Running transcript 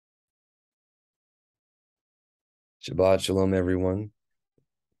Shabbat Shalom, everyone.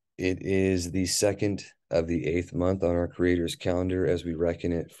 It is the second of the 8th month on our Creator's calendar as we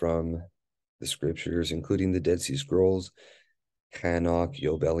reckon it from the scriptures, including the Dead Sea Scrolls, Hanok,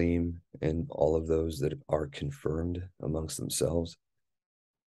 Yobelim, and all of those that are confirmed amongst themselves.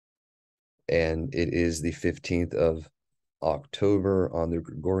 And it is the 15th of October on the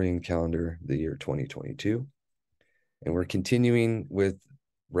Gregorian calendar, the year 2022. And we're continuing with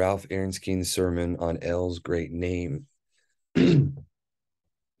Ralph Erskine's sermon on El's great name.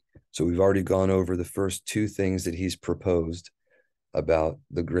 So we've already gone over the first two things that he's proposed about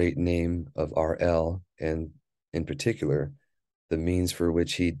the great name of our El, and in particular, the means for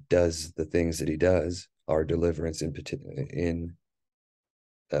which he does the things that he does. Our deliverance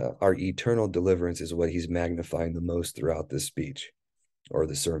our eternal deliverance is what he's magnifying the most throughout this speech or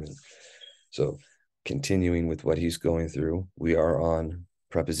the sermon. So continuing with what he's going through, we are on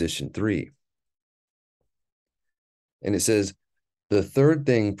preposition 3. And it says, the third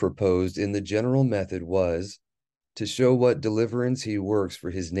thing proposed in the general method was to show what deliverance he works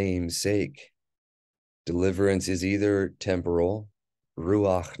for his name's sake. Deliverance is either temporal,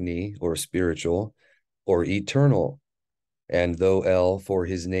 ruachni, or spiritual, or eternal. And though El, for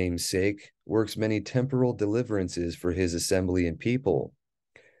his name's sake, works many temporal deliverances for his assembly and people,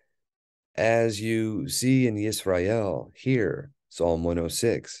 as you see in Yisrael here, Psalm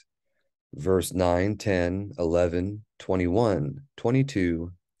 106, verse 9, 10, 11, 21,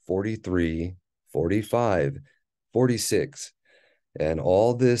 22, 43, 45, 46, and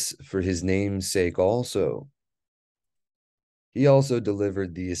all this for his name's sake also. He also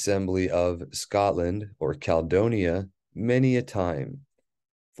delivered the assembly of Scotland or Caledonia many a time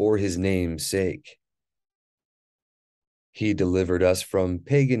for his name's sake. He delivered us from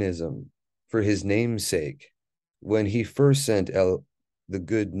paganism for his name's sake when he first sent the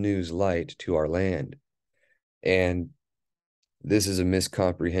good news light to our land. And this is a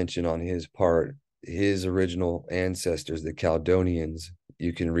miscomprehension on his part. His original ancestors, the Caledonians,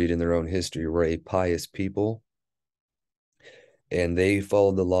 you can read in their own history, were a pious people. And they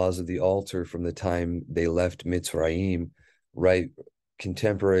followed the laws of the altar from the time they left Mitzrayim, right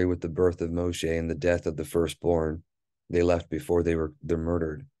contemporary with the birth of Moshe and the death of the firstborn. They left before they're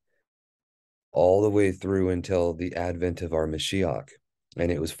murdered, all the way through until the advent of our Mashiach. And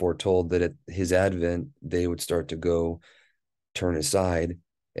it was foretold that at his advent, they would start to turn aside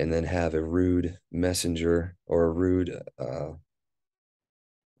and then have a rude messenger or a rude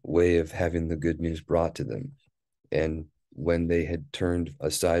way of having the good news brought to them. And when they had turned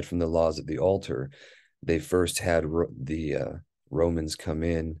aside from the laws of the altar, they first had the Romans come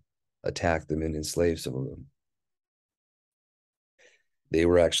in, attack them, and enslave some of them. They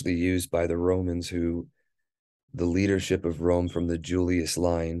were actually used by the Romans, who the leadership of Rome from the Julius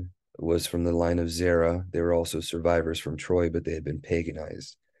line was from the line of Zara. They were also survivors from Troy, but they had been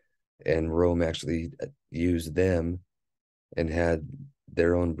paganized. And Rome actually used them and had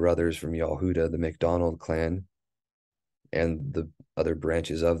their own brothers from Yahuah, the MacDonald clan, and the other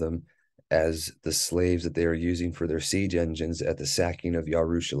branches of them as the slaves that they were using for their siege engines at the sacking of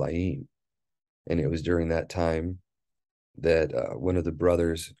Yerushalayim. And it was during that time that one of the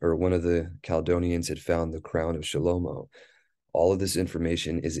brothers or one of the Caledonians had found the crown of Shalom. All of this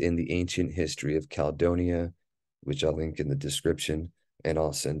information is in the ancient history of Caledonia, which I'll link in the description, and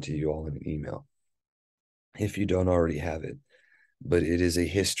I'll send to you all in an email if you don't already have it. But it is a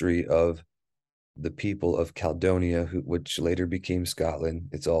history of the people of Caledonia, which later became Scotland.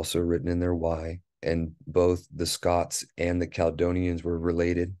 It's also written in their why, and both the Scots and the Caledonians were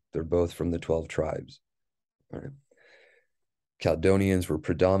related. They're both from the 12 tribes. All right. Caledonians were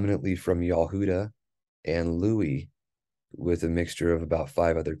predominantly from Yahuah and Louis, with a mixture of about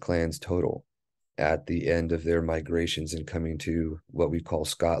 5 other clans total at the end of their migrations and coming to what we call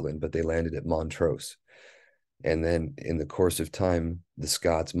Scotland, but they landed at Montrose. And then in the course of time, the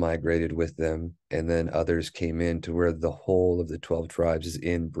Scots migrated with them, and then others came in to where the whole of the 12 tribes is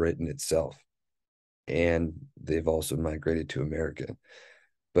in Britain itself. And they've also migrated to America.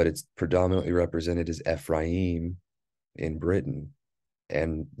 But it's predominantly represented as Ephraim in Britain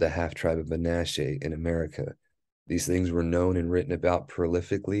and the half tribe of Manasseh in America. These things were known and written about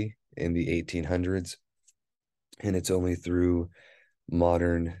prolifically in the 1800s. And it's only through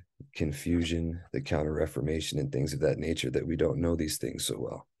modern confusion, the Counter-Reformation, and things of that nature that we don't know these things so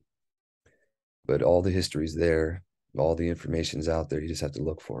well. But all the history's there, all the information's out there. You just have to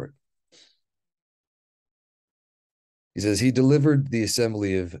look for it. He says, he delivered the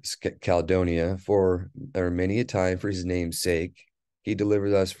assembly of Caledonia for many a time for his name's sake. He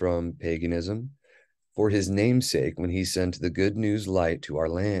delivered us from paganism for his name's sake when he sent the good news light to our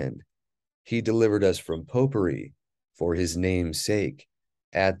land. He delivered us from popery for his name's sake,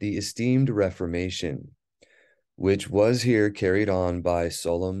 at the esteemed Reformation, which was here carried on by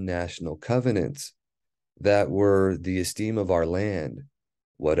solemn national covenants, that were the esteem of our land,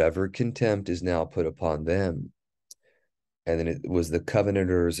 whatever contempt is now put upon them. And then it was the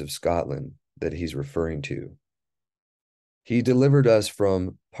Covenanters of Scotland that he's referring to. He delivered us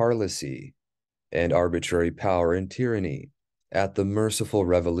from parlicy and arbitrary power and tyranny at the merciful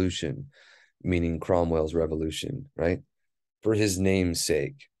revolution, meaning Cromwell's revolution, right? For his name's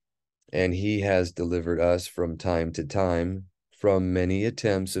sake. And he has delivered us from time to time from many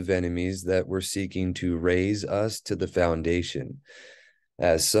attempts of enemies that were seeking to raise us to the foundation,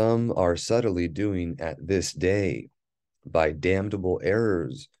 as some are subtly doing at this day, by damnable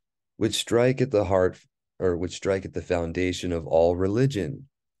errors, which strike at the heart, or which strike at the foundation of all religion.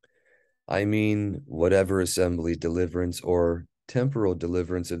 I mean, whatever assembly deliverance or temporal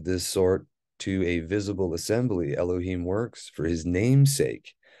deliverance of this sort to a visible assembly Elohim works for his name's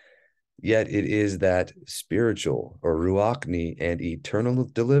sake, yet it is that spiritual or ruachni and eternal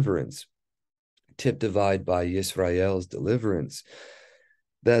deliverance, typified by Yisrael's deliverance,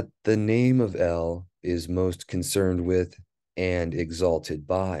 that the name of El is most concerned with and exalted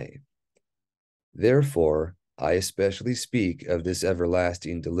by. Therefore, I especially speak of this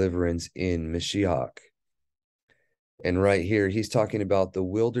everlasting deliverance in Mashiach. And right here, he's talking about the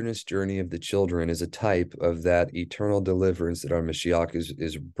wilderness journey of the children as a type of that eternal deliverance that our Mashiach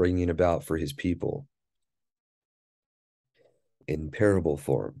is bringing about for his people in parable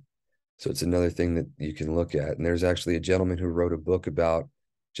form. So it's another thing that you can look at. And there's actually a gentleman who wrote a book about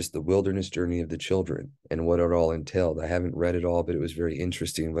just the wilderness journey of the children and what it all entailed. I haven't read it all, but it was very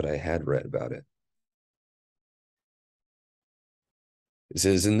interesting what I had read about it. It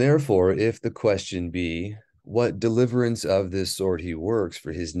says, and therefore, if the question be, what deliverance of this sort he works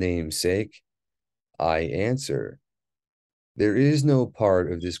for his name's sake, I answer, there is no part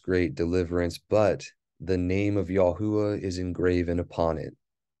of this great deliverance, but the name of Yahuah is engraven upon it.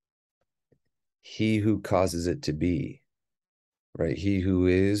 He who causes it to be, right? He who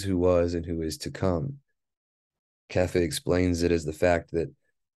is, who was, and who is to come. Kefa explains it as the fact that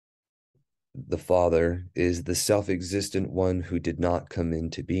the Father is the self-existent one who did not come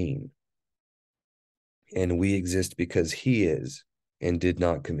into being. And we exist because he is and did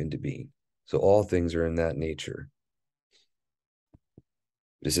not come into being. So all things are in that nature.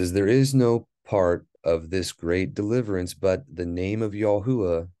 It says, there is no part of this great deliverance, but the name of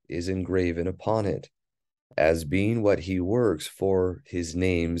Yahuah is engraven upon it, as being what he works for his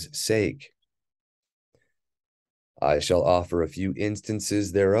name's sake. I shall offer a few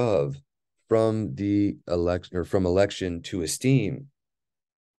instances thereof from election to esteem.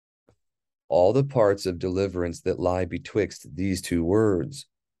 All the parts of deliverance that lie betwixt these two words,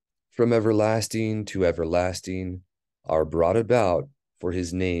 from everlasting to everlasting, are brought about for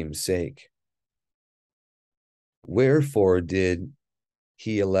his name's sake. Wherefore did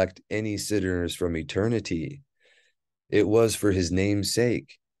he elect any sinners from eternity? It was for his name's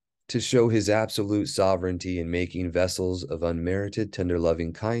sake, to show his absolute sovereignty in making vessels of unmerited tender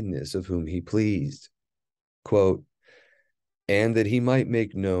loving kindness of whom he pleased. Quote, and that he might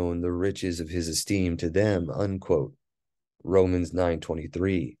make known the riches of his esteem to them, unquote. Romans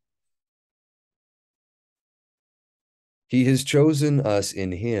 9:23. He has chosen us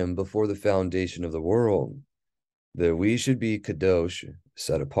in him before the foundation of the world, that we should be kadosh,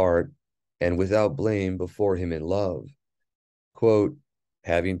 set apart, and without blame before him in love. Quote,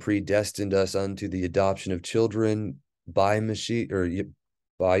 having predestined us unto the adoption of children by Yahushua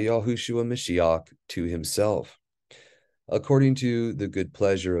Mashiach to himself, according to the good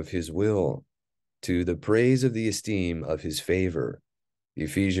pleasure of his will, to the praise of the esteem of his favor.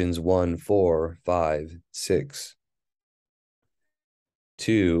 Ephesians 1:4, 5, 6.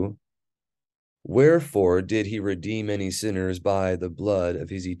 2. Wherefore did he redeem any sinners by the blood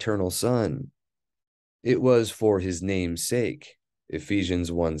of his eternal Son? It was for his name's sake. Ephesians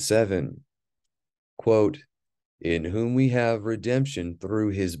 1:7. Quote, in whom we have redemption through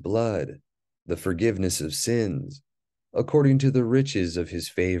his blood, the forgiveness of sins, according to the riches of his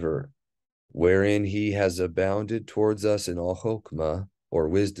favor, wherein he has abounded towards us in all chokmah, or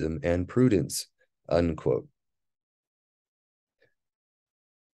wisdom and prudence, unquote.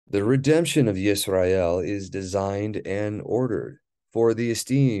 The redemption of Yisrael is designed and ordered for the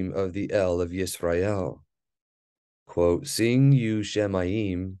esteem of the El of Yisrael. Quote, sing you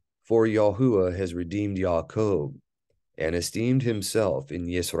Shemaim, for Yahuah has redeemed Yaakov, and esteemed himself in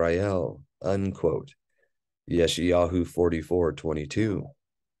Yisrael, unquote. Yeshayahu 44:22.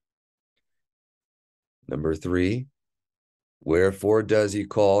 Number 3, wherefore does he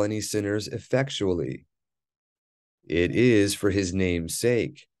call any sinners effectually? It is for his name's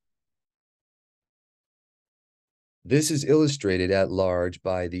sake. This is illustrated at large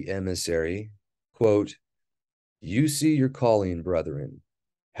by the emissary, quote, "You see your calling, brethren,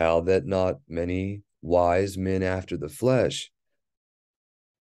 how that not many wise men after the flesh,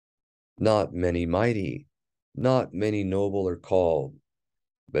 not many mighty, not many noble are called,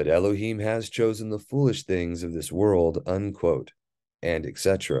 but Elohim has chosen the foolish things of this world," unquote, and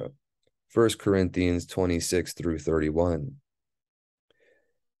etc. 1 Corinthians 26 through 31.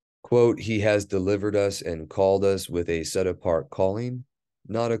 Quote, "He has delivered us and called us with a set-apart calling,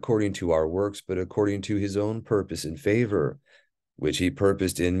 not according to our works, but according to his own purpose and favor, which he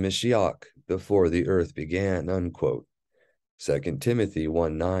purposed in Mashiach before the earth began," unquote. 2 Timothy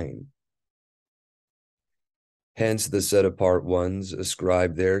 1:9. Hence the set-apart ones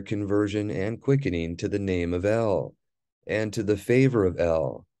ascribe their conversion and quickening to the name of El, and to the favor of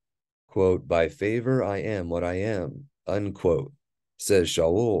El. Quote, "By favor I am what I am," unquote, says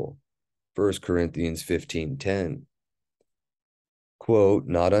Shaul, 1 Corinthians 15:10. Quote,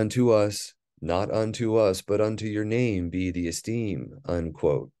 not unto us, but unto your name be the esteem,"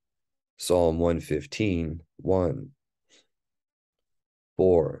 unquote. Psalm 115:1.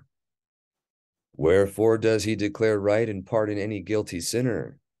 4. Wherefore does he declare right and pardon any guilty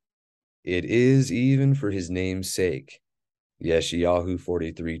sinner? It is even for his name's sake. Yeshayahu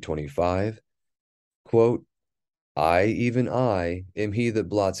 43:25. Quote, "I, even I, am he that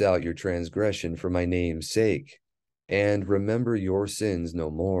blots out your transgression for my name's sake, and remember your sins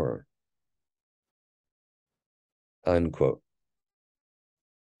no more," unquote.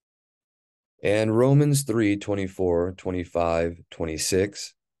 And Romans 3:24, 25,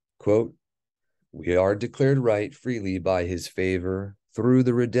 26, quote, "We are declared right freely by his favor through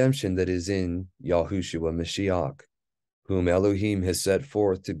the redemption that is in Yahushua Mashiach, whom Elohim has set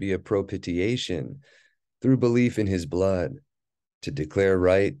forth to be a propitiation through belief in his blood, to declare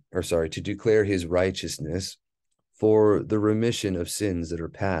his righteousness for the remission of sins that are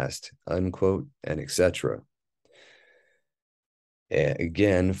past," unquote, and etc.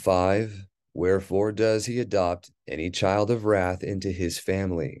 Again, 5, wherefore does he adopt any child of wrath into his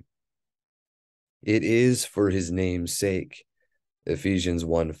family? It is for his name's sake. Ephesians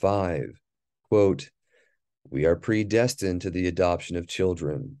 1:5, quote, "We are predestined to the adoption of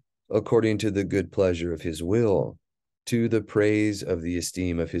children, according to the good pleasure of his will, to the praise of the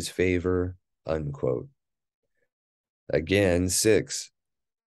esteem of his favor," unquote. Again, 6,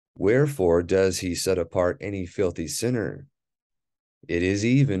 wherefore does he set apart any filthy sinner? It is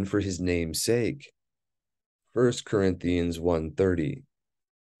even for his name's sake. 1 Corinthians 1:30,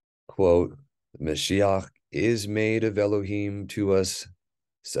 quote, "Mashiach is made of Elohim to us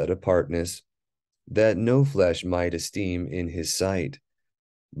set apartness, that no flesh might esteem in his sight,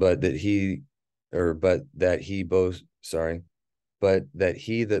 but that he that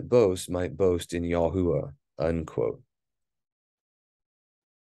boasts might boast in Yahuah," unquote.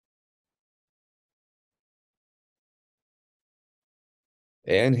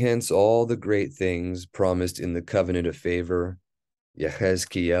 And hence all the great things promised in the covenant of favor,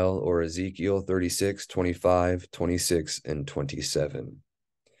 Yehezkiel or Ezekiel 36, 25, 26, and 27.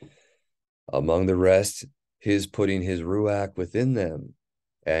 Among the rest, his putting his ruach within them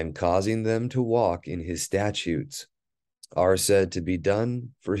and causing them to walk in his statutes are said to be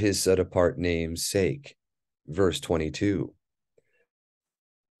done for his set-apart name's sake. Verse 22.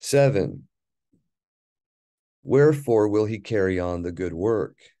 7. Wherefore will he carry on the good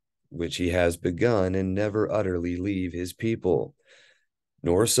work, which he has begun, and never utterly leave his people,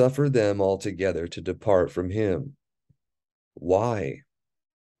 nor suffer them altogether to depart from him? Why?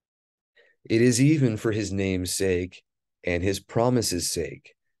 It is even for his name's sake and his promise's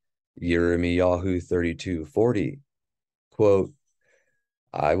sake. Yirmiyahu 32:40, quote,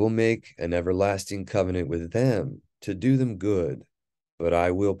 "I will make an everlasting covenant with them to do them good, but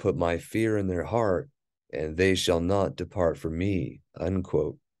I will put my fear in their heart, and they shall not depart from me,"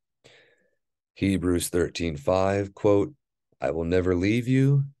 unquote. Hebrews 13:5, quote, "I will never leave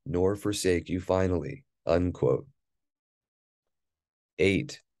you nor forsake you finally," unquote.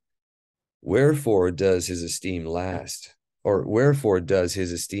 8. Wherefore does his esteem last? Or wherefore does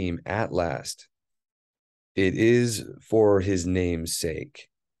his esteem at last? It is for his name's sake,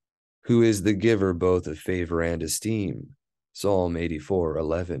 who is the giver both of favor and esteem. Psalm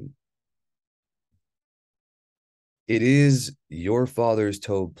 84:11. It is your Father's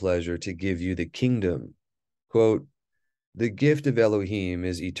told pleasure to give you the kingdom. Quote, "The gift of Elohim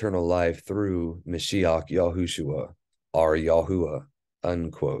is eternal life through Mashiach Yahushua, our Yahuah,"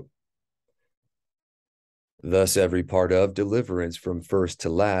 unquote. Thus every part of deliverance from first to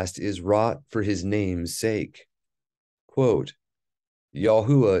last is wrought for his name's sake. quote,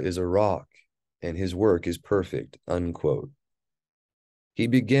 Yahuah is a rock, and his work is perfect, unquote. He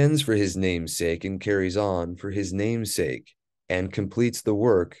begins for his name's sake and carries on for his name's sake and completes the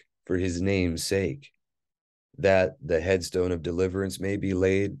work for his name's sake, that the headstone of deliverance may be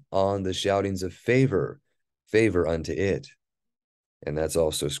laid on the shoutings of favor, favor unto it. And that's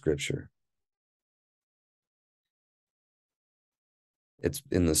also scripture. It's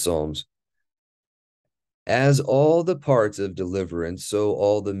in the Psalms. As all the parts of deliverance, so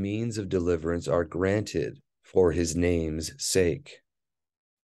all the means of deliverance are granted for his name's sake.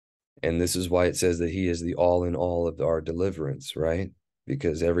 And this is why it says that he is the all in all of our deliverance, right?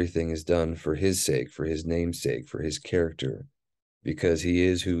 Because everything is done for his sake, for his name's sake, for his character. Because he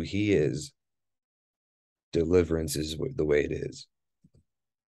is who he is, deliverance is the way it is.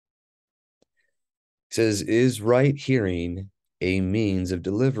 It says, is right hearing a means of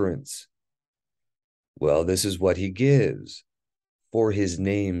deliverance? Well, this is what he gives. For his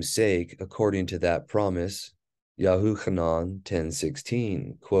name's sake, according to that promise, Yahuah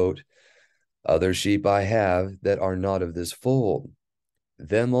 10:16, quote, other sheep I have that are not of this fold.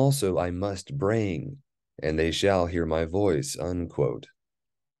 Them also I must bring, and they shall hear my voice, unquote.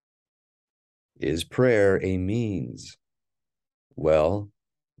 Is prayer a means? Well,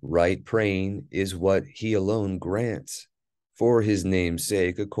 right praying is what he alone grants, for his name's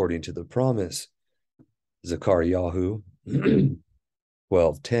sake, according to the promise. Zechariah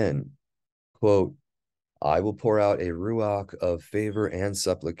 12:10, quote, I will pour out a ruach of favor and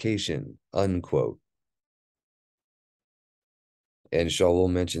supplication, unquote. And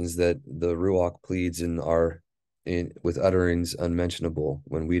Shalom mentions that the ruach pleads with utterings unmentionable.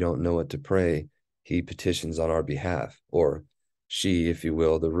 When we don't know what to pray, he petitions on our behalf, or she, if you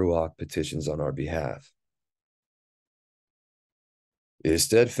will, the ruach petitions on our behalf. Is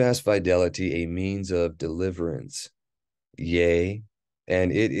steadfast fidelity a means of deliverance? Yea,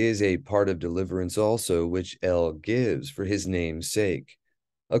 and it is a part of deliverance also, which El gives for his name's sake,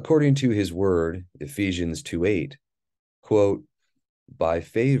 according to his word, Ephesians 2:8, quote, by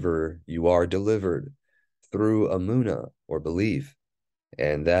favor you are delivered, through amuna, or belief,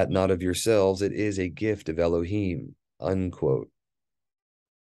 and that not of yourselves, it is a gift of Elohim, unquote.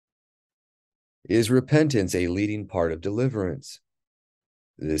 Is repentance a leading part of deliverance?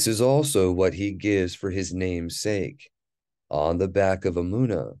 This is also what he gives for his name's sake, on the back of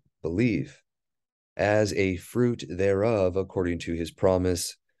amuna, belief, as a fruit thereof, according to his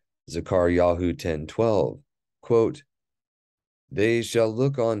promise, Zechariah 10:12, quote, they shall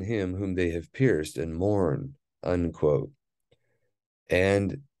look on him whom they have pierced and mourn, unquote.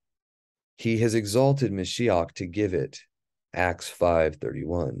 And he has exalted Mashiach to give it, Acts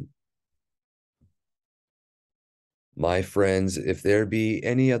 5:31. My friends, if there be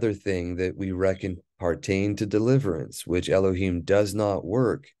any other thing that we reckon pertain to deliverance, which Elohim does not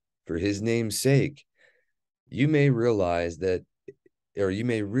work for his name's sake, you may realize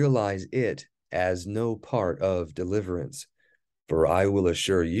it as no part of deliverance. For I will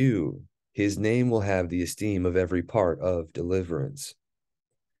assure you, his name will have the esteem of every part of deliverance.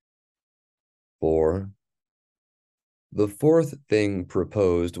 4. The fourth thing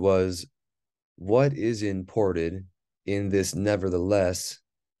proposed was, what is imported in this nevertheless,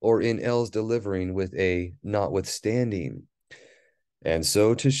 or in El's delivering with a notwithstanding? And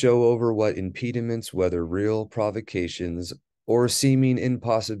so to show over what impediments, whether real provocations or seeming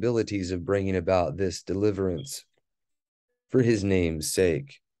impossibilities of bringing about this deliverance for his name's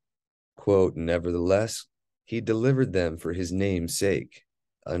sake, quote, nevertheless, he delivered them for his name's sake,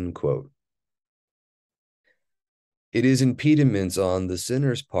 unquote. It is impediments on the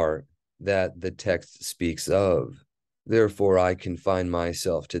sinner's part that the text speaks of. Therefore, I confine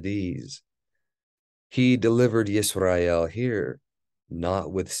myself to these. He delivered Yisrael here,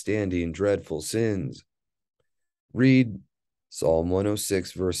 notwithstanding dreadful sins. Read Psalm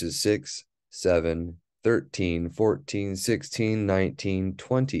 106, verses 6, 7, 13, 14, 16, 19,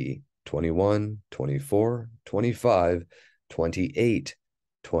 20, 21, 24, 25, 28,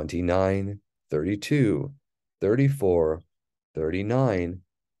 29, 32, 34, 39,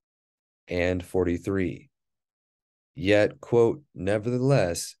 and 43. Yet, quote,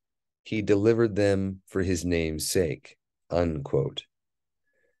 nevertheless, he delivered them for his name's sake, unquote.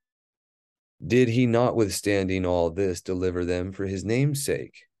 Did he, notwithstanding all this, deliver them for his name's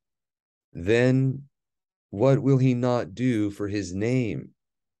sake? Then what will he not do for his name?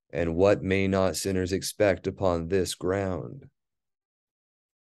 And what may not sinners expect upon this ground?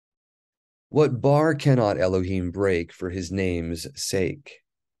 What bar cannot Elohim break for his name's sake?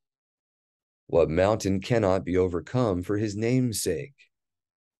 What mountain cannot be overcome for his name's sake?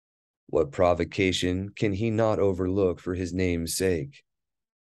 What provocation can he not overlook for his name's sake?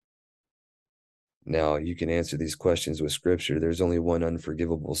 Now, you can answer these questions with scripture. There's only one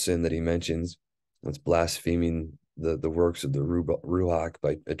unforgivable sin that he mentions. That's blaspheming the works of the Ruach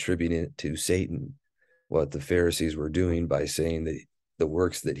by attributing it to Satan. What the Pharisees were doing by saying that the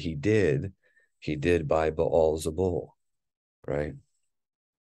works that he did by Baal-Zebul, right?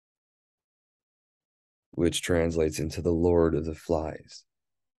 Which translates into the Lord of the Flies.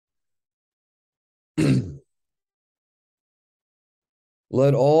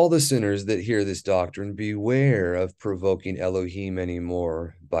 Let all the sinners that hear this doctrine beware of provoking Elohim any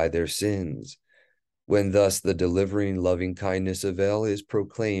more by their sins, when thus the delivering loving kindness of El is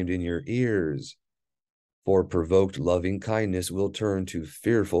proclaimed in your ears. For provoked loving kindness will turn to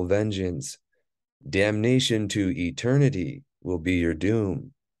fearful vengeance. Damnation to eternity will be your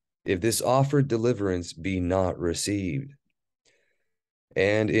doom, if this offered deliverance be not received.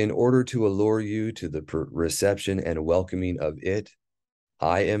 And in order to allure you to the reception and welcoming of it,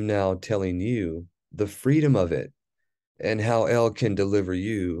 I am now telling you the freedom of it, and how El can deliver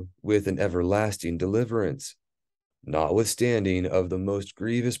you with an everlasting deliverance, notwithstanding of the most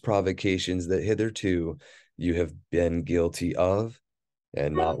grievous provocations that hitherto you have been guilty of,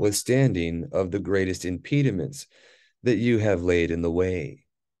 and notwithstanding of the greatest impediments that you have laid in the way.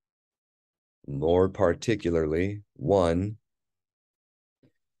 More particularly, 1,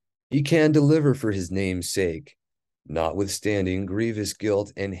 he can deliver for his name's sake, notwithstanding grievous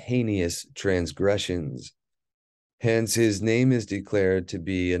guilt and heinous transgressions. Hence his name is declared to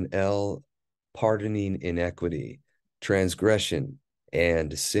be an El, pardoning iniquity, transgression,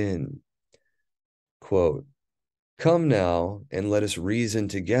 and sin. Quote, come now and let us reason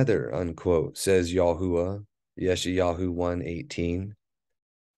together, unquote, says Yahuah, Yeshayahu 1:18.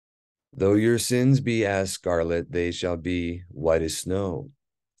 Though your sins be as scarlet, they shall be white as snow.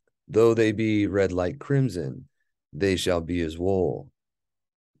 Though they be red like crimson, they shall be as wool.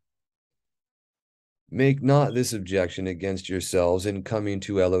 Make not this objection against yourselves in coming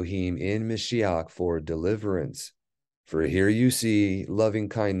to Elohim in Mashiach for deliverance. For here you see loving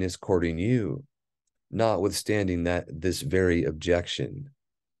kindness courting you, notwithstanding this very objection.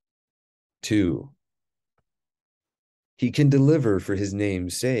 2, he can deliver for his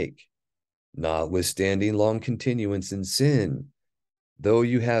name's sake, notwithstanding long continuance in sin, though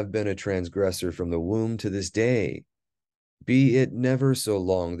you have been a transgressor from the womb to this day, be it never so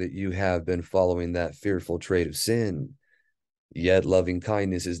long that you have been following that fearful trait of sin, yet loving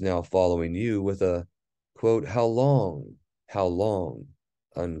kindness is now following you with a, quote, how long,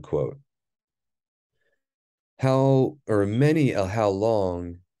 unquote. Many a how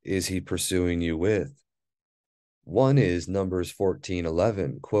long is he pursuing you with? One is Numbers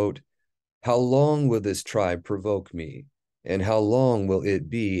 14:11, quote, how long will this tribe provoke me? And how long will it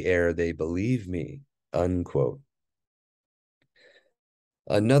be ere they believe me? Unquote.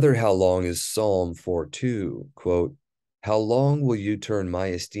 Another how long is Psalm 4:2, quote, how long will you turn my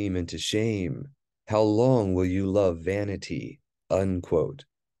esteem into shame? How long will you love vanity? Unquote.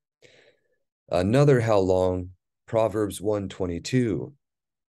 Another how long, Proverbs 1:22,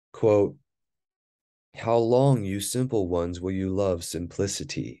 quote, how long, you simple ones, will you love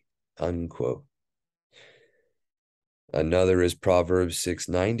simplicity? Unquote. Another is Proverbs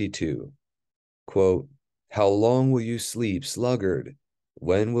 6:92, quote, how long will you sleep, sluggard?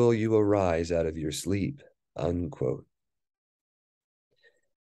 When will you arise out of your sleep? Unquote.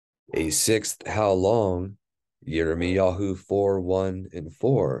 A sixth how long, Yirmiyahu 4:1 and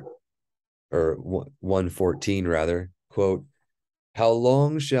 4, or 1:14 rather, quote, how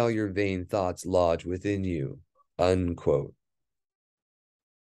long shall your vain thoughts lodge within you? Unquote.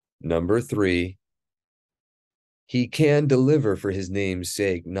 Number 3, he can deliver for his name's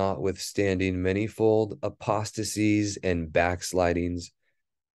sake, notwithstanding manifold apostasies and backslidings.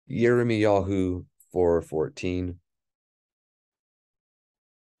 Yirmiyahu 4:14.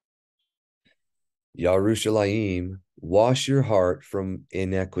 Yarushalayim, wash your heart from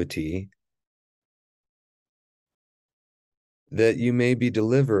iniquity, that you may be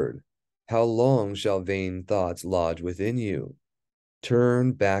delivered. How long shall vain thoughts lodge within you?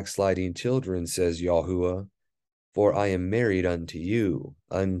 Turn backsliding children, says Yahuah, for I am married unto you,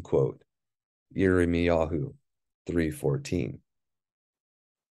 unquote. Yirmiyahu 3:14.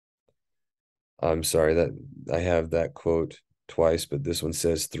 I'm sorry that I have that quote twice, but this one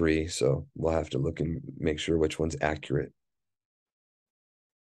says 3, so we'll have to look and make sure which one's accurate.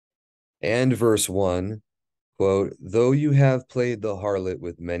 And verse 1, quote, though you have played the harlot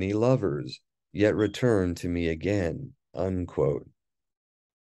with many lovers, yet return to me again, unquote.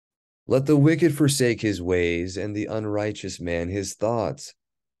 Let the wicked forsake his ways, and the unrighteous man his thoughts,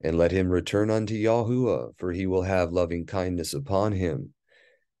 And let him return unto Yahuah, for he will have loving kindness upon him,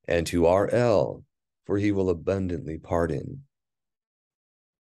 and to R.L., for he will abundantly pardon.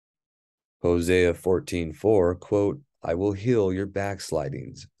 Hosea 14:4, quote, I will heal your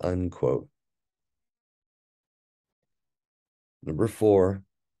backslidings, unquote. Number 4,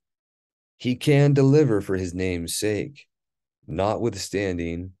 he can deliver for his name's sake,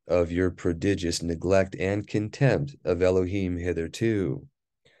 notwithstanding of your prodigious neglect and contempt of Elohim hitherto.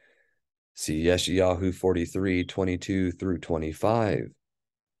 See Yeshayahu 43:22 through 25.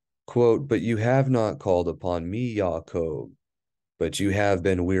 Quote, but you have not called upon me, Yaakov, but you have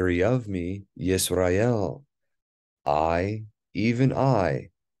been weary of me, Yisrael. I, even I,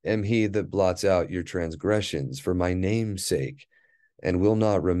 am he that blots out your transgressions for my name's sake, and will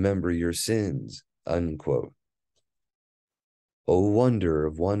not remember your sins, unquote. O wonder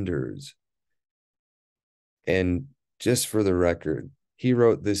of wonders. And just for the record, he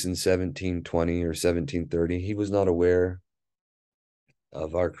wrote this in 1720 or 1730. He was not aware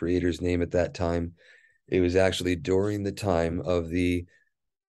of our Creator's name at that time. It was actually during the time of the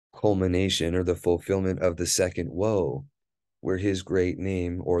culmination or the fulfillment of the second woe, where his great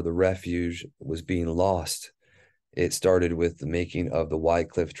name or the refuge was being lost. It started with the making of the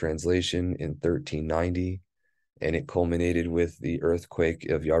Wycliffe translation in 1390, and it culminated with the earthquake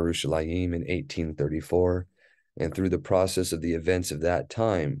of Yerushalayim in 1834. And through the process of the events of that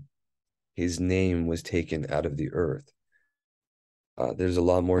time, his name was taken out of the earth. There's a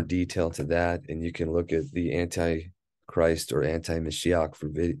lot more detail to that, and you can look at the Antichrist or Anti-Mashiach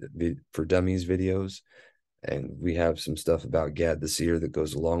for Dummies videos, and we have some stuff about Gad the Seer that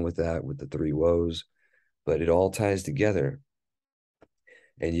goes along with that, with the 3 woes, but it all ties together.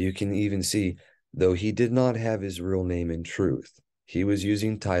 And you can even see, though he did not have his real name in truth, he was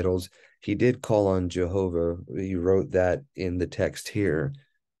using titles. He did call on Jehovah. He wrote that in the text here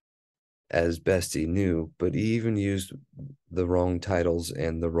as best he knew, but he even used the wrong titles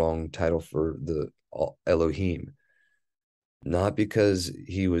and the wrong title for the Elohim. Not because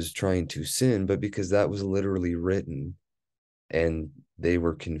he was trying to sin, but because that was literally written and they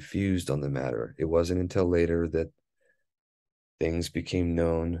were confused on the matter. It wasn't until later that things became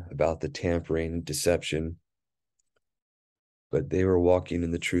known about the tampering and deception, but they were walking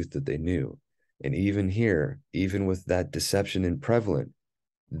in the truth that they knew. And even here, even with that deception and prevalent,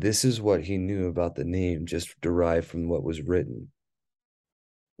 this is what he knew about the name, just derived from what was written.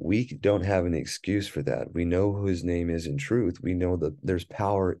 We don't have an excuse for that. We know who his name is in truth. We know that there's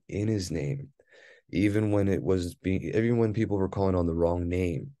power in his name. Even when people were calling on the wrong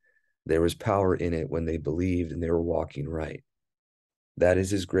name, there was power in it when they believed and they were walking right. That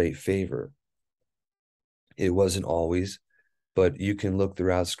is his great favor. It wasn't always, but you can look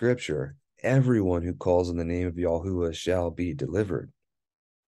throughout scripture. Everyone who calls on the name of Yahuah shall be delivered.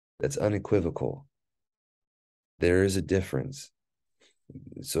 That's unequivocal. There is a difference.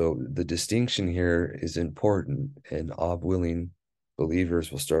 So the distinction here is important, and willing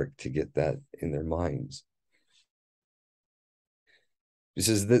believers will start to get that in their minds. It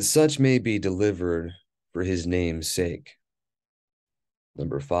says that such may be delivered for his name's sake.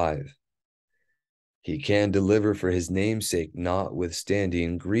 Number 5, he can deliver for his name's sake,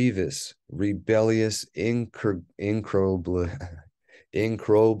 notwithstanding grievous, rebellious,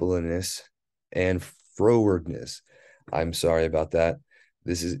 incroblenness, and frowardness. I'm sorry about that.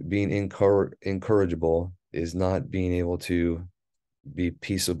 This is being incorrigible, is not being able to be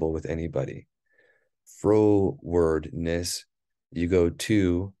peaceable with anybody. Frowardness, you go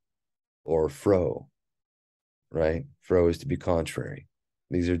to or fro, right? Fro is to be contrary.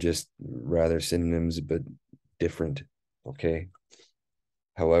 These are just rather synonyms, but different, okay?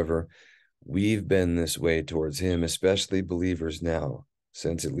 However, we've been this way towards him, especially believers now,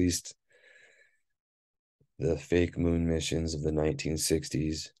 since at least the fake moon missions of the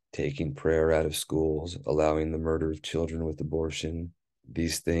 1960s, taking prayer out of schools, allowing the murder of children with abortion.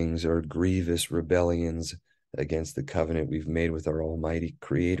 These things are grievous rebellions against the covenant we've made with our Almighty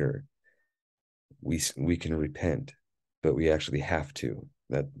Creator. We can repent, but we actually have to.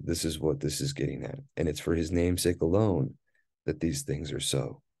 That this is what this is getting at. And it's for his namesake alone that these things are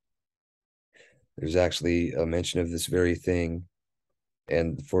so. There's actually a mention of this very thing,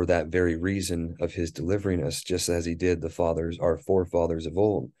 and for that very reason of his delivering us, just as he did our forefathers of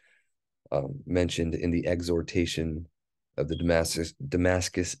old, mentioned in the exhortation of the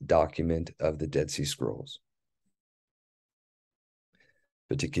Damascus document of the Dead Sea Scrolls.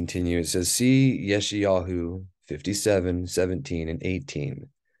 But to continue, it says, see Yeshayahu 57, 17, and 18.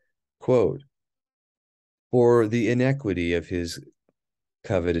 Quote, for the iniquity of his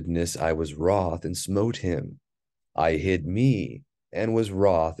covetedness I was wroth and smote him. I hid me and was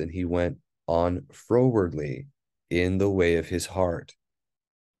wroth, and he went on frowardly in the way of his heart.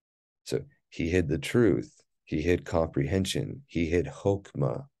 So he hid the truth. He hid comprehension. He hid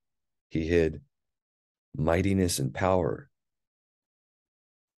chokmah. He hid mightiness and power,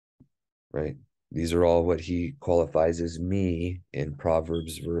 right? These are all what he qualifies as me in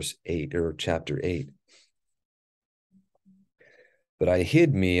Proverbs verse 8 or chapter 8. But I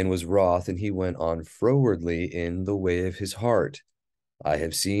hid me and was wroth, and he went on frowardly in the way of his heart. I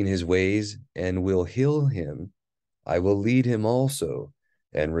have seen his ways and will heal him. I will lead him also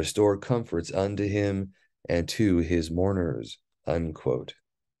and restore comforts unto him and to his mourners. Unquote.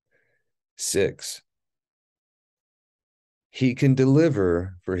 6. He can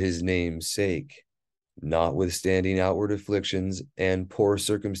deliver for his name's sake, notwithstanding outward afflictions and poor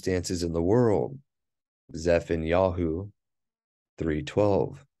circumstances in the world. Yahuah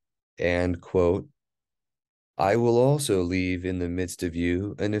 3:12. And, quote, I will also leave in the midst of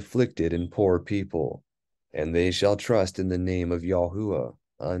you an afflicted and poor people, and they shall trust in the name of Yahuah.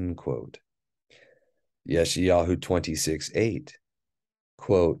 Unquote. Yahuah 26:8.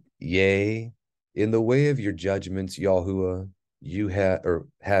 Quote, yea, in the way of your judgments, Yahuah,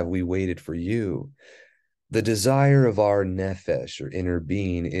 have we waited for you. The desire of our nefesh, or inner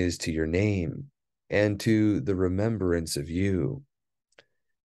being, is to your name and to the remembrance of you.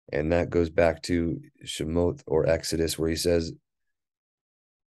 And that goes back to Shemot or Exodus, where he says,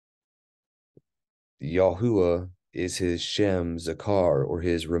 Yahuah is his Shem Zakar, or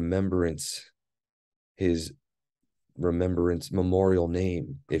his remembrance memorial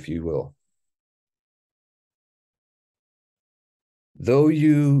name, if you will. Though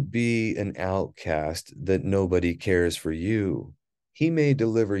you be an outcast that nobody cares for you, he may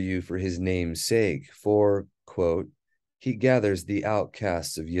deliver you for his name's sake, for, quote, he gathers the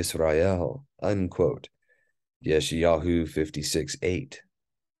outcasts of Yisrael, unquote. Yahuah 56:8.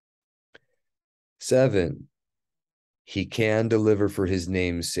 7. He can deliver for his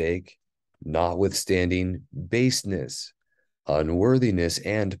name's sake, notwithstanding baseness, unworthiness,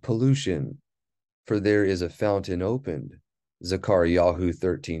 and pollution, for there is a fountain opened. Yahuah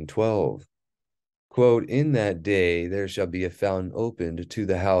 13:12. Quote, in that day there shall be a fountain opened to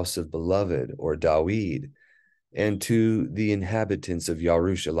the house of beloved, or Dawid, and to the inhabitants of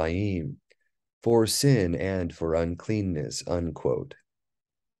Yerushalayim, for sin and for uncleanness, unquote.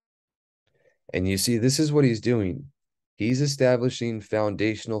 And you see, this is what he's doing. He's establishing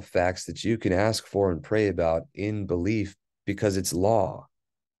foundational facts that you can ask for and pray about in belief, because it's law.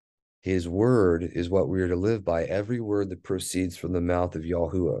 His word is what we are to live by, every word that proceeds from the mouth of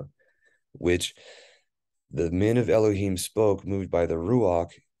Yahuah, which the men of Elohim spoke, moved by the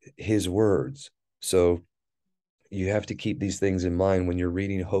Ruach, his words. So you have to keep these things in mind when you're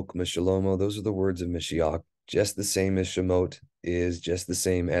reading Chokmah Shalomo. Those are the words of Mashiach, just the same as Shemot is, just the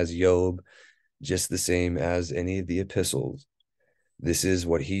same as Job, just the same as any of the epistles. This is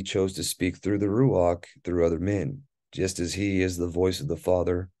what he chose to speak through the Ruach, through other men, just as he is the voice of the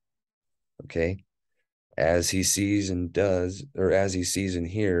Father, okay? As he sees and does, or as he sees and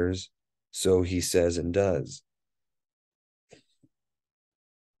hears, so he says and does.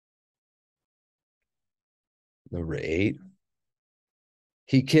 Number 8,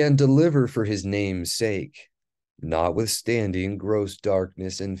 he can deliver for his name's sake, notwithstanding gross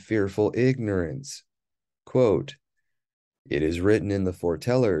darkness and fearful ignorance. Quote, it is written in the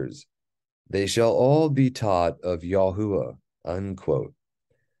foretellers, they shall all be taught of Yahuah, unquote.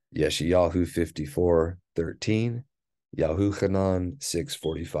 Yahuah 54:13, Yahuchanan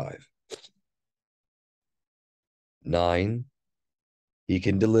 6:45. 9, he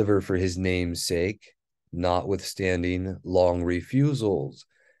can deliver for his name's sake, notwithstanding long refusals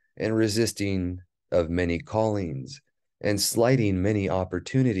and resisting of many callings and slighting many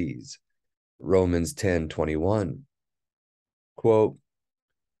opportunities. Romans 10:21. Quote,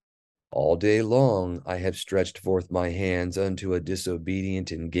 all day long I have stretched forth my hands unto a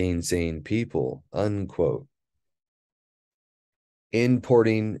disobedient and gainsaying people, unquote.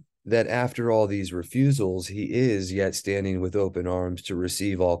 Importing that after all these refusals, he is yet standing with open arms to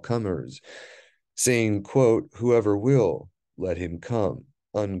receive all comers, saying, quote, whoever will, let him come,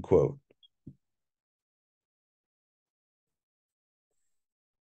 unquote.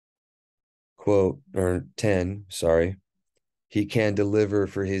 Quote, or 10, sorry. He can deliver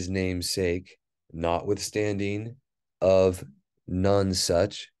for his name's sake, notwithstanding of none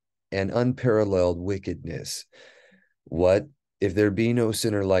such and unparalleled wickedness. What if there be no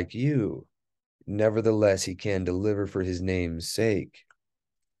sinner like you? Nevertheless, he can deliver for his name's sake,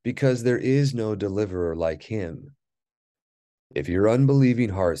 because there is no deliverer like him. If your unbelieving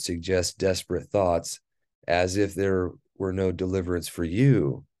heart suggests desperate thoughts, as if there were no deliverance for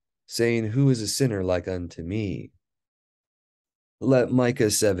you, saying, who is a sinner like unto me? Let Micah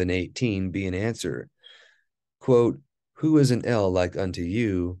 7:18 be an answer. Quote, who is an El like unto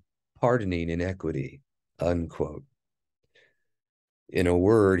you, pardoning iniquity? Unquote. In a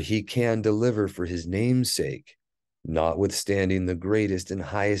word, he can deliver for his name's sake, notwithstanding the greatest and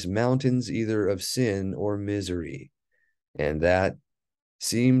highest mountains either of sin or misery, and that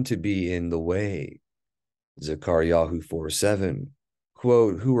seem to be in the way. Zechariah 4:7,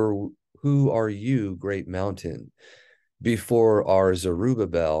 quote, who are you, great mountain? Before our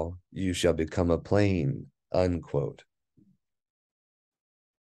Zerubbabel, you shall become a plain, unquote.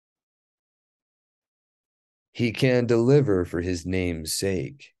 He can deliver for his name's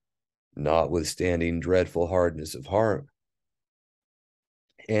sake, notwithstanding dreadful hardness of heart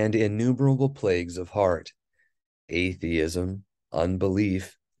and innumerable plagues of heart, atheism,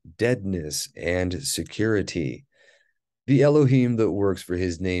 unbelief, deadness, and security. The Elohim that works for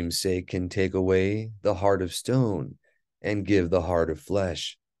his name's sake can take away the heart of stone and give the heart of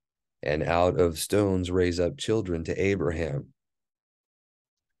flesh, and out of stones raise up children to Abraham.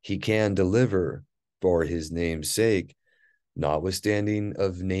 He can deliver for his name's sake, notwithstanding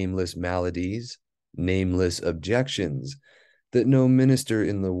of nameless maladies, nameless objections that no minister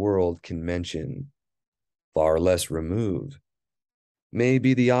in the world can mention, far less remove.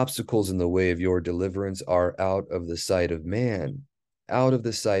 Maybe the obstacles in the way of your deliverance are out of the sight of man, out of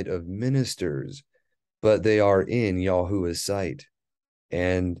the sight of ministers, but they are in Yahuah's sight,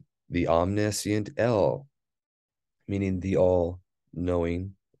 and the omniscient El, meaning the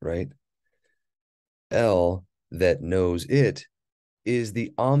all-knowing, right? El that knows it is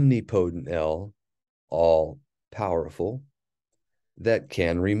the omnipotent El, all-powerful, that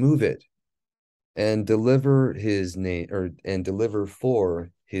can remove it and deliver his name, and deliver for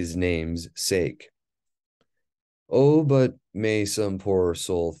his name's sake. Oh, but may some poor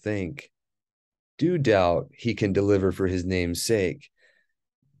soul think, do doubt he can deliver for his name's sake.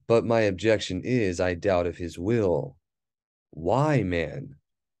 But my objection is, I doubt of his will. Why, man?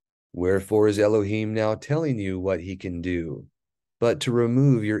 Wherefore is Elohim now telling you what he can do, but to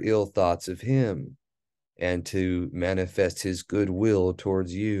remove your ill thoughts of him, and to manifest his good will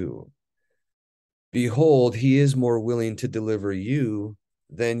towards you? Behold, he is more willing to deliver you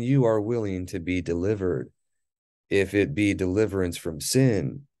than you are willing to be delivered, if it be deliverance from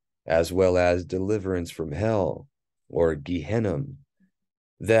sin, as well as deliverance from hell, or Gehenna,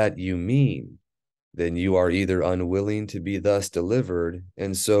 that you mean, then you are either unwilling to be thus delivered,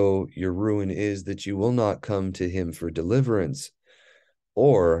 and so your ruin is that you will not come to him for deliverance,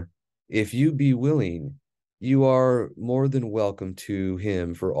 or if you be willing, you are more than welcome to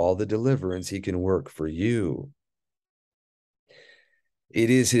him for all the deliverance he can work for you.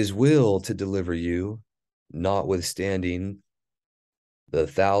 It is his will to deliver you, notwithstanding the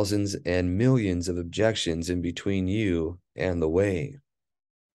thousands and millions of objections in between you and the way.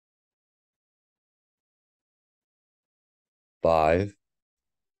 5.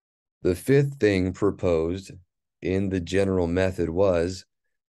 The fifth thing proposed in the general method was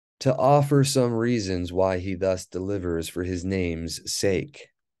to offer some reasons why he thus delivers for his name's sake.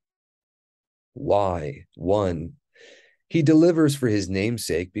 Why? 1. He delivers for his name's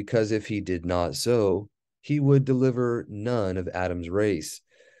sake because if he did not so, he would deliver none of Adam's race.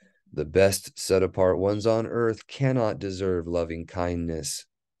 The best set apart ones on earth cannot deserve loving kindness.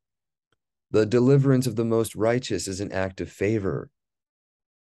 The deliverance of the most righteous is an act of favor.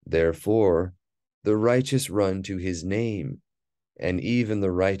 Therefore, the righteous run to his name, and even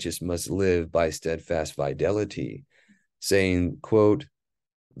the righteous must live by steadfast fidelity, saying, quote,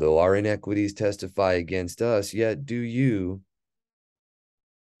 though our iniquities testify against us, yet do you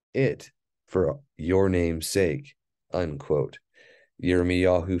it for your name's sake, unquote.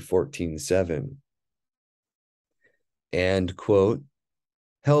 Yirmiyahu 14:7. And, quote,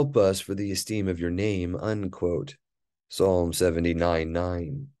 help us for the esteem of your name, unquote. Psalm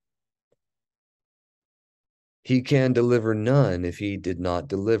 79:9. He can deliver none if he did not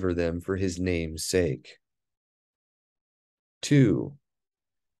deliver them for his name's sake. 2.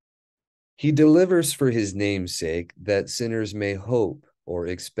 He delivers for his name's sake that sinners may hope or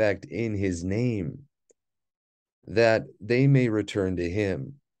expect in his name, that they may return to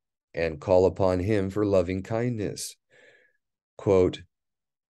him and call upon him for loving kindness. Quote,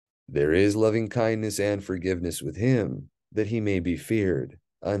 there is loving kindness and forgiveness with him, that he may be feared,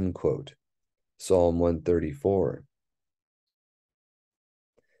 unquote. Psalm 134.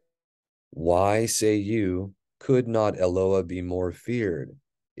 Why, say you, could not Eloah be more feared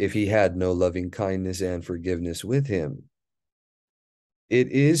if he had no loving kindness and forgiveness with him? It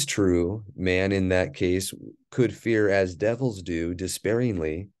is true, man in that case could fear as devils do,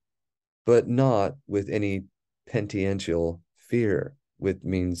 despairingly, but not with any penitential fear, which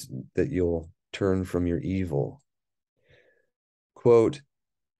means that you'll turn from your evil. Quote,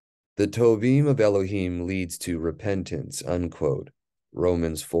 the Tovim of Elohim leads to repentance, unquote.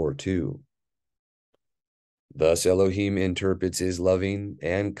 Romans 4:2. Thus Elohim interprets his loving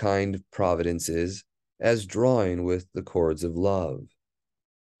and kind providences as drawing with the cords of love.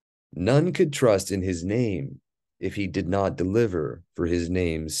 None could trust in his name if he did not deliver for his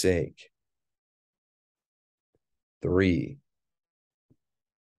name's sake. 3.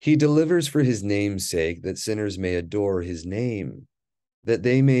 He delivers for his name's sake that sinners may adore his name, that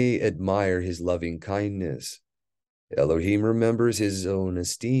they may admire his loving kindness. Elohim remembers his own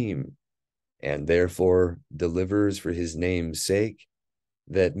esteem, and therefore delivers for his name's sake,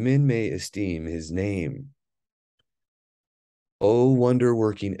 that men may esteem his name. O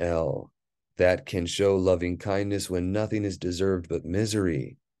wonder-working El, that can show loving kindness when nothing is deserved but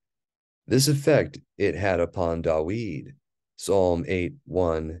misery. This effect it had upon Dawid, Psalm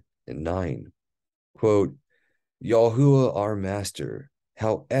 8:1 and 9. Quote, Yahuah our master,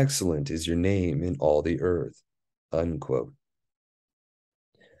 how excellent is your name in all the earth, unquote.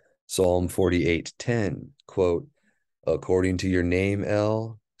 Psalm 48:10, quote, according to your name,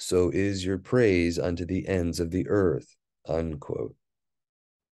 El, so is your praise unto the ends of the earth, unquote.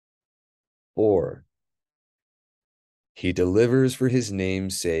 4. He delivers for his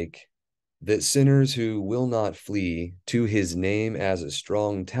name's sake, that sinners who will not flee to his name as a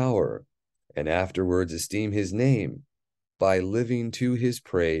strong tower, and afterwards esteem his name, by living to his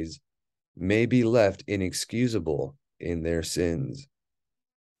praise, may be left inexcusable in their sins.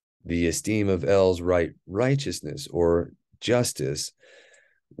 The esteem of El's righteousness or justice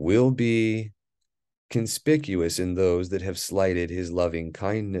will be conspicuous in those that have slighted his loving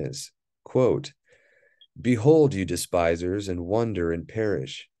kindness. Quote, behold, you despisers, and wonder and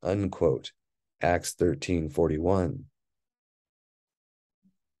perish, unquote. Acts 13:41.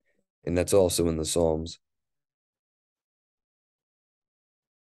 And that's also in the Psalms.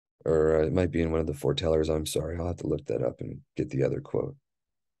 Or it might be in one of the foretellers. I'm sorry. I'll have to look that up and get the other quote.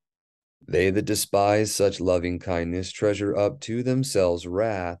 They that despise such loving kindness treasure up to themselves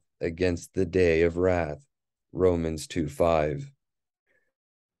wrath against the day of wrath. Romans 2:5.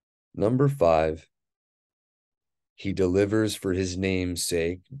 Number 5. He delivers for his name's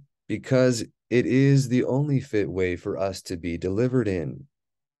sake, because it is the only fit way for us to be delivered in.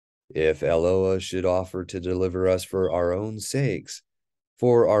 If Eloah should offer to deliver us for our own sakes,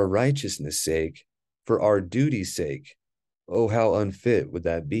 for our righteousness' sake, for our duty's sake, oh, how unfit would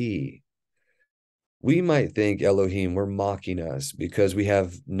that be? We might think Elohim were mocking us because we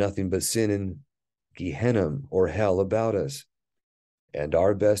have nothing but sin and Gehenna or hell about us, and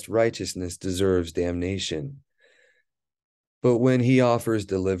our best righteousness deserves damnation. But when he offers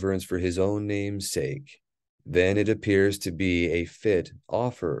deliverance for his own name's sake, then it appears to be a fit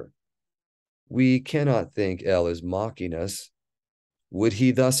offer. We cannot think El is mocking us. Would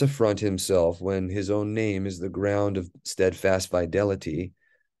he thus affront himself when his own name is the ground of steadfast fidelity,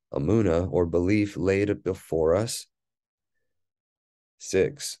 Amunah, or belief laid before us?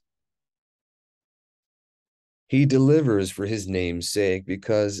 6. He delivers for his name's sake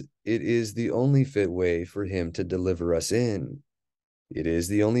because it is the only fit way for him to deliver us in. It is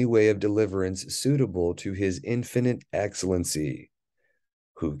the only way of deliverance suitable to his infinite excellency,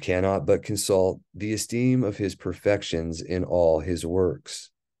 who cannot but consult the esteem of his perfections in all his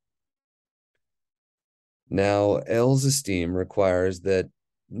works. Now, El's esteem requires that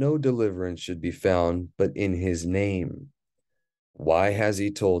no deliverance should be found but in his name. Why has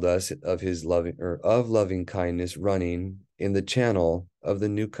he told us of his loving kindness running in the channel of the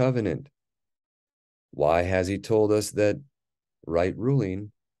new covenant? Why has he told us that right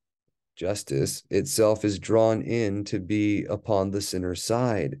ruling, justice itself, is drawn in to be upon the sinner's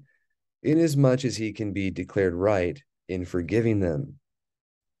side, inasmuch as he can be declared right in forgiving them?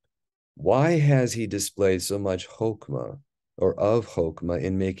 Why has he displayed so much chokmah, or of chokmah,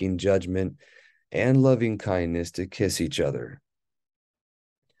 in making judgment and loving kindness to kiss each other?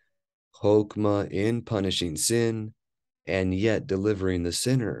 Chokmah in punishing sin and yet delivering the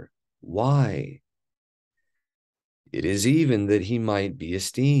sinner. Why? It is even that he might be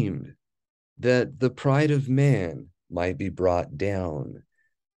esteemed, that the pride of man might be brought down,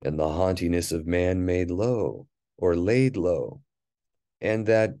 and the haughtiness of man made low, or laid low, and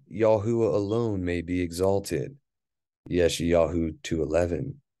that Yahuah alone may be exalted. Yeshayahu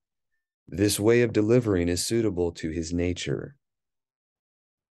 2:11. This way of delivering is suitable to his nature.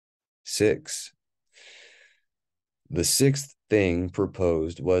 6. The sixth thing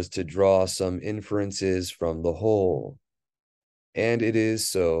proposed was to draw some inferences from the whole. And it is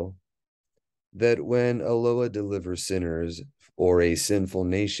so that when Yahuah delivers sinners or a sinful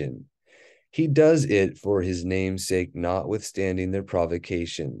nation, he does it for his name's sake, notwithstanding their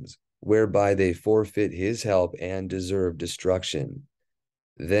provocations, whereby they forfeit his help and deserve destruction.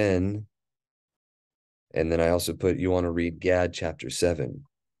 Then, and then I also put, you want to read Gad chapter 7.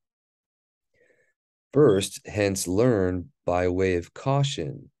 First, hence learn by way of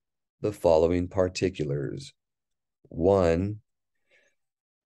caution the following particulars. 1,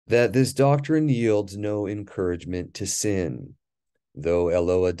 that this doctrine yields no encouragement to sin, though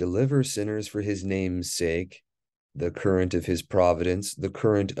Yahuah delivers sinners for his name's sake, the current of his providence, the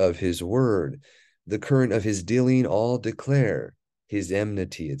current of his word, the current of his dealing all declare his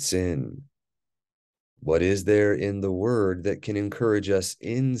enmity at sin. What is there in the word that can encourage us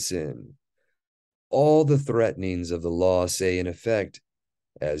in sin? All the threatenings of the law say, in effect,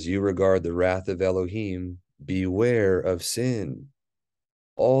 as you regard the wrath of Elohim, beware of sin.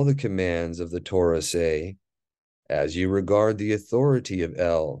 All the commands of the Torah say, as you regard the authority of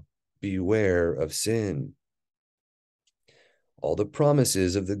El, beware of sin. All the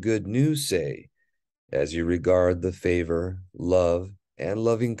promises of the good news say, as you regard the favor, love, and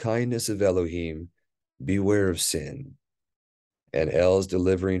loving kindness of Elohim, beware of sin. And El's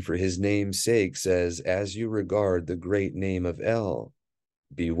delivering for his name's sake says, as you regard the great name of El,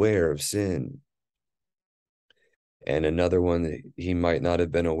 beware of sin. And another one that he might not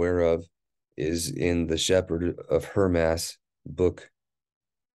have been aware of is in the Shepherd of Hermas, book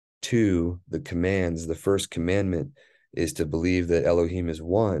 2, the commands. The first commandment is to believe that Elohim is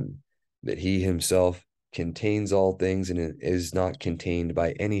one, that he himself contains all things and is not contained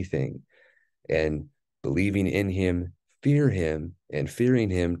by anything. And believing in him, fear him, and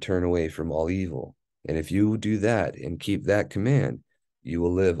fearing him, turn away from all evil. And if you do that and keep that command, you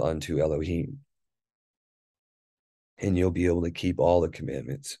will live unto Elohim. And you'll be able to keep all the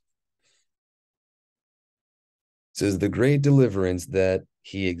commandments. It says, the great deliverance that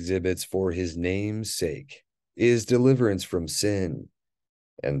he exhibits for his name's sake is deliverance from sin.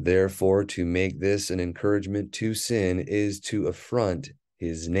 And therefore, to make this an encouragement to sin is to affront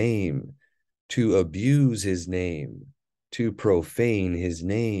his name, to abuse his name, to profane his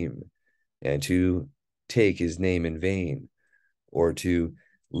name, and to take his name in vain, or to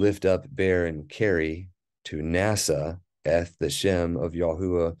lift up, bear, and carry, to nasa, eth the Shem of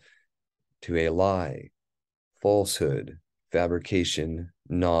Yahuah, to a lie, falsehood, fabrication,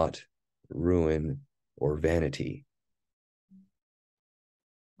 naught, ruin, or vanity.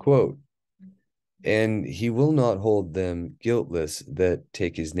 Quote, and he will not hold them guiltless that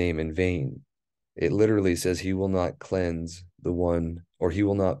take his name in vain. It literally says he will not cleanse the one, or he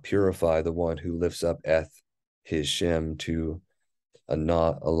will not purify the one who lifts up eth, his Shem, to a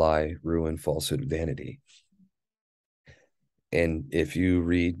not, a lie, ruin, falsehood, vanity. And if you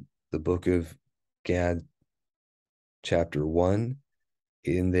read the book of Gad, chapter 1,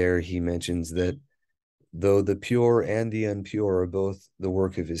 in there he mentions that though the pure and the impure are both the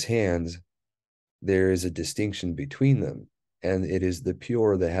work of his hands, there is a distinction between them, and it is the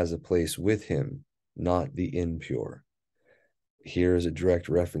pure that has a place with him, not the impure. Here is a direct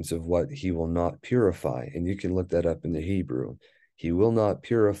reference of what he will not purify, and you can look that up in the Hebrew. He will not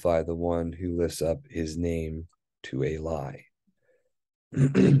purify the one who lifts up his name to a lie.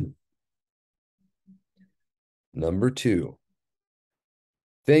 Number 2,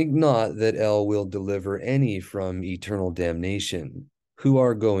 think not that El will deliver any from eternal damnation who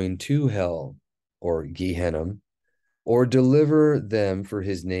are going to hell, or Gehenna, or deliver them for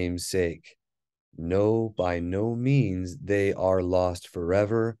his name's sake. No, by no means, they are lost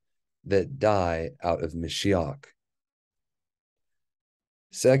forever that die out of Mashiach.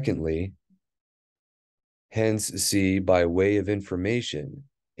 Secondly, hence see by way of information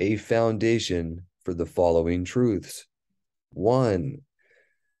a foundation for the following truths. 1,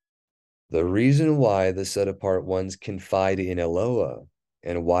 the reason why the set-apart ones confide in Yahuah,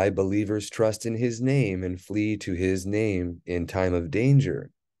 and why believers trust in his name and flee to his name in time of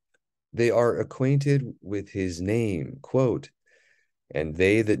danger. They are acquainted with his name, quote, and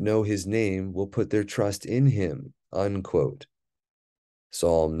they that know his name will put their trust in him, unquote.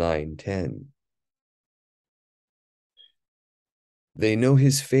 Psalm 9:10. They know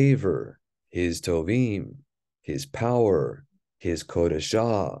his favor, his tovim, his power, his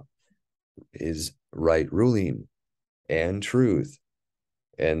kodashah, his right ruling, and truth,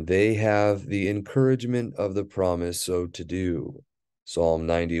 and they have the encouragement of the promise so to do. Psalm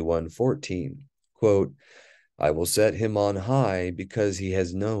 91:14, quote, I will set him on high because he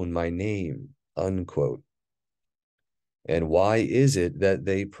has known my name, unquote. And why is it that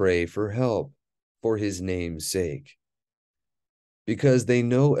they pray for help for his name's sake? Because they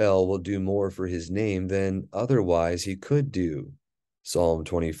know El will do more for his name than otherwise he could do. Psalm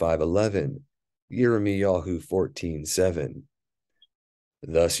 25:11, Yirmiyahu 14:7.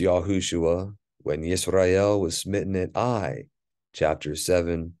 Thus Yahushua, when Yisrael was smitten at Ai, chapter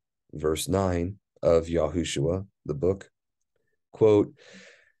 7, verse 9 of Yahushua, the book, quote,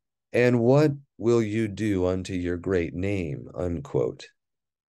 and what will you do unto your great name, unquote.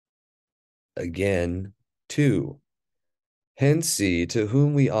 Again, 2. Hence see to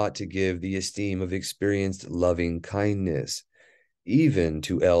whom we ought to give the esteem of experienced loving kindness, even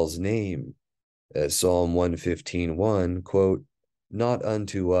to El's name, as Psalm 115:1, quote, not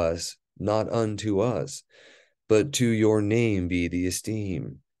unto us, but to your name be the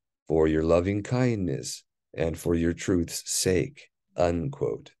esteem, for your loving kindness and for your truth's sake,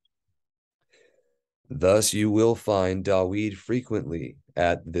 unquote. Thus you will find Dawid frequently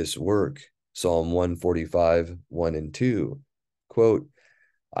at this work, Psalm 145:1 and 2, quote,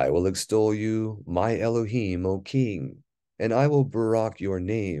 I will extol you, my Elohim, O King, and I will barak your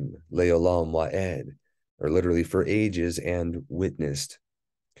name, Leolam Wa'ed, or literally for ages and witnessed.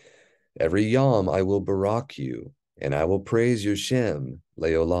 Every Yom I will barak you, and I will praise your Shem,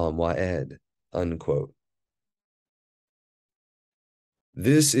 Leolam Wa'ed, unquote.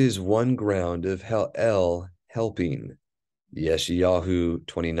 This is one ground of El helping, Yeshayahu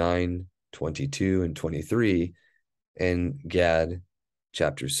 29:22 and 23, and Gad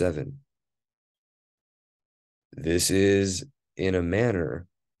chapter 7. This is, in a manner,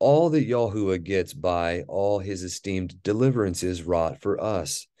 all that Yahuah gets by all his esteemed deliverances wrought for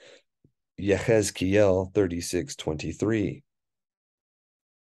us. Yechezkiel 36:23.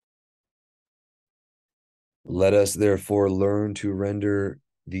 Let us therefore learn to render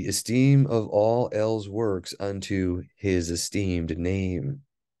the esteem of all El's works unto his esteemed name.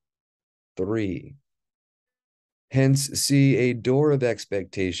 3. Hence see a door of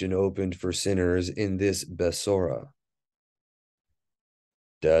expectation opened for sinners in this Besorah.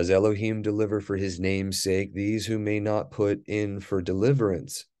 Does Elohim deliver for his name's sake these who may not put in for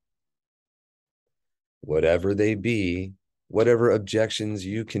deliverance? Whatever they be, whatever objections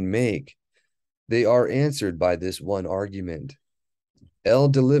you can make, they are answered by this one argument. El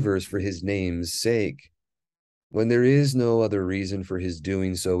delivers for his name's sake. When there is no other reason for his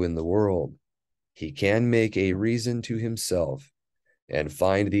doing so in the world, he can make a reason to himself and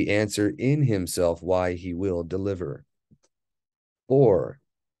find the answer in himself why he will deliver. 4.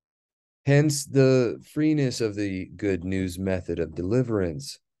 Hence the freeness of the good news method of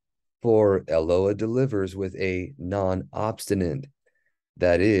deliverance. For Eloah delivers with a non-obstinate,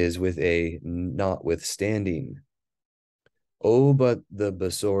 that is, with a notwithstanding. Oh, but the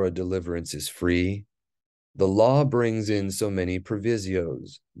Besorah deliverance is free. The law brings in so many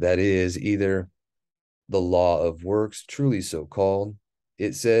provisios, that is, either the law of works, truly so called.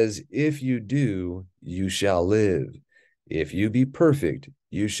 It says, if you do, you shall live. If you be perfect,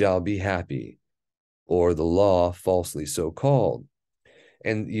 you shall be happy. Or the law falsely so called.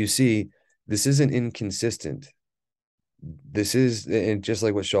 And you see, this isn't inconsistent. This is, and just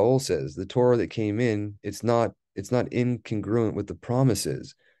like what Shaul says, the Torah that came in, it's not incongruent with the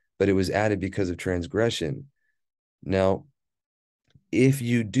promises, but it was added because of transgression. Now, if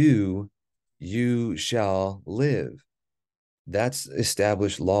you do, you shall live. That's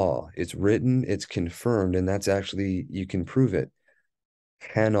established law. It's written, it's confirmed, and that's actually, you can prove it.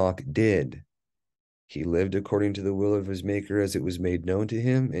 Hanok did. He lived according to the will of his maker as it was made known to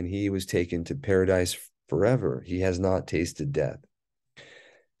him, and he was taken to paradise forever. He has not tasted death.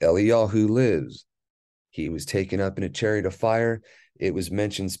 Eliyahu lives. He was taken up in a chariot of fire. It was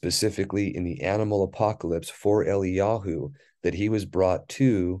mentioned specifically in the animal apocalypse for Eliyahu that he was brought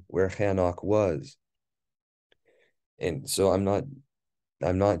to where Hanok was. And so I'm not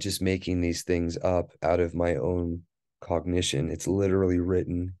just making these things up out of my own cognition. It's literally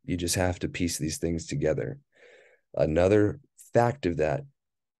written. You just have to piece these things together. Another fact of that,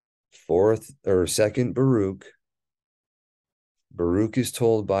 second Baruch is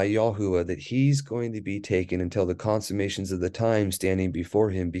told by Yahuah that he's going to be taken until the consummations of the time standing before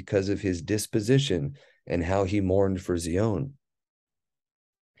him because of his disposition and how he mourned for Zion.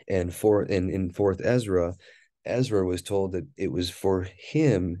 And in fourth Ezra was told that it was for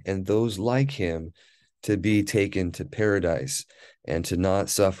him and those like him to be taken to paradise and to not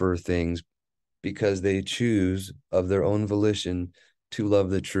suffer things because they choose of their own volition to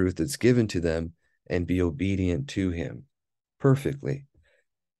love the truth that's given to them and be obedient to him perfectly.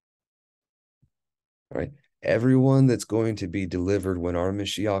 All right. Everyone that's going to be delivered when our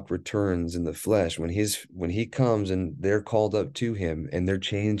Mashiach returns in the flesh, when he comes and they're called up to him and they're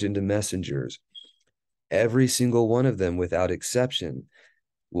changed into messengers, every single one of them without exception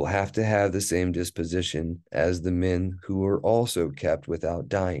will have to have the same disposition as the men who are also kept without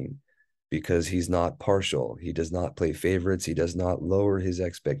dying, because he's not partial. He does not play favorites. He does not lower his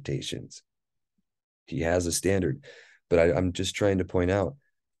expectations. He has a standard. But I'm just trying to point out,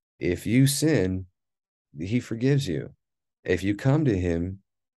 if you sin, he forgives you. If you come to him,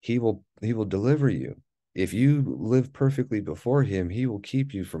 he will deliver you. If you live perfectly before him, he will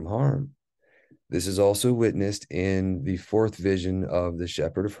keep you from harm. This is also witnessed in the fourth vision of the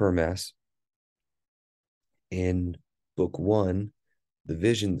shepherd of Hermas in book 1, the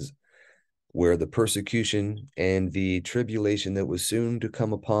visions, where the persecution and the tribulation that was soon to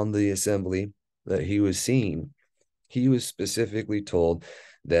come upon the assembly that he was seeing, he was specifically told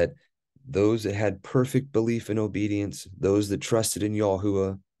that those that had perfect belief and obedience, those that trusted in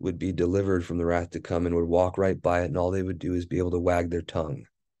Yahuah, would be delivered from the wrath to come and would walk right by it, and all they would do is be able to wag their tongue.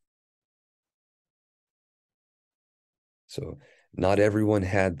 So not everyone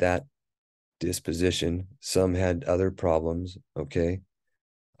had that disposition. Some had other problems, okay?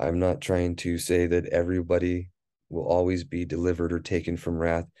 I'm not trying to say that everybody will always be delivered or taken from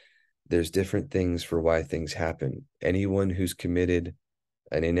wrath. There's different things for why things happen. Anyone who's committed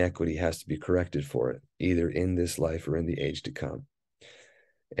an inequity has to be corrected for it, either in this life or in the age to come.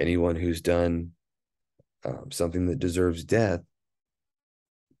 Anyone who's done something that deserves death,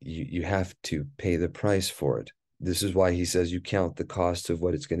 you have to pay the price for it. This is why he says you count the cost of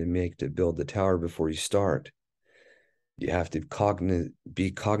what it's going to make to build the tower before you start. You have to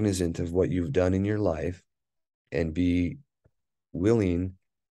be cognizant of what you've done in your life and be willing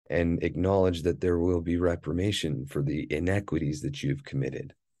and acknowledge that there will be reparation for the inequities that you've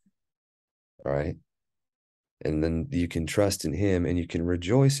committed. All right. And then you can trust in him and you can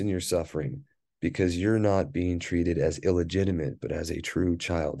rejoice in your suffering because you're not being treated as illegitimate, but as a true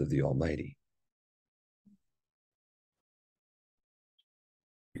child of the Almighty.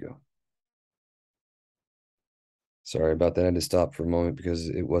 Here you go. Sorry about that. I had to stop for a moment because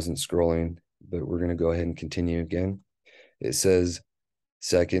it wasn't scrolling, but we're going to go ahead and continue again. It says,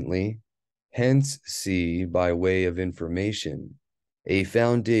 secondly, hence see by way of information a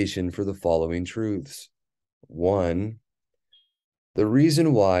foundation for the following truths. 1, the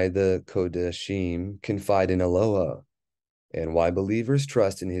reason why the Kodashim confide in Eloah, and why believers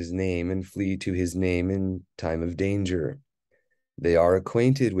trust in his name and flee to his name in time of danger. They are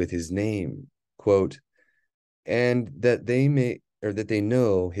acquainted with his name, quote, and that they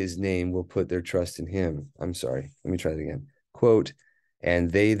know his name will put their trust in him. I'm sorry, let me try that again. Quote,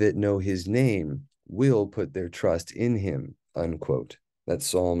 and they that know his name will put their trust in him, unquote. That's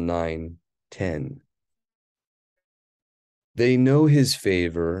Psalm 9:10. They know his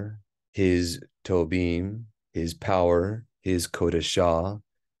favor, his Tobim, his power, his Kodashah,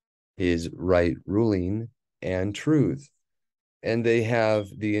 his right ruling, and truth. And they have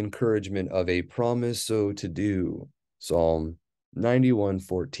the encouragement of a promise so to do. Psalm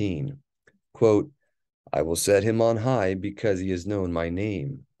 91:14. Quote, I will set him on high because he has known my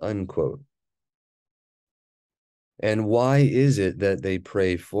name, unquote. And why is it that they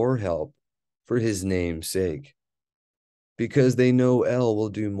pray for help for his name's sake? Because they know El will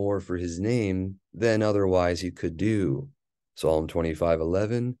do more for his name than otherwise he could do. Psalm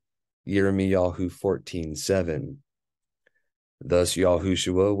 25:11, Yirmiyahu 14:7. Thus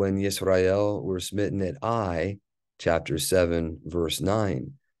Yahushua, when Yisrael were smitten at Ai, chapter 7, verse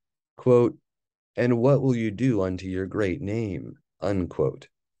 9, quote, and what will you do unto your great name, unquote.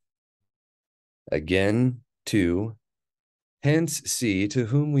 Again, 2, hence see to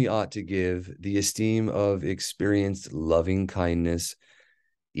whom we ought to give the esteem of experienced loving kindness,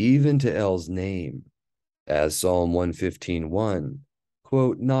 even to El's name, as Psalm 115:1,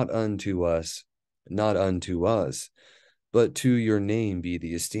 quote, not unto us, but to your name be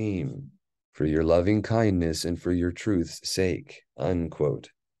the esteem, for your loving kindness and for your truth's sake, unquote.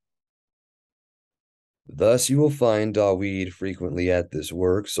 Thus you will find Dawid frequently at this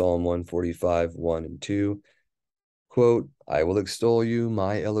work, Psalm 145:1 and 2, quote, I will extol you,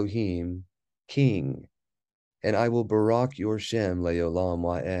 my Elohim, King, and I will barak your Shem le'olam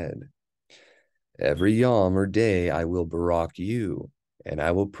wa'ed. Every yom or day I will barak you, and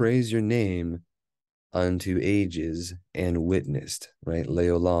I will praise your name unto ages and witnessed, right?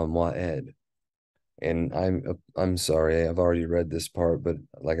 Leolam wa'ed. And I'm sorry, I've already read this part, but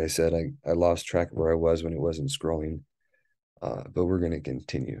like I said, I lost track of where I was when it wasn't scrolling. But we're going to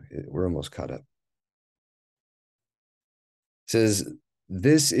continue. We're almost caught up. It says,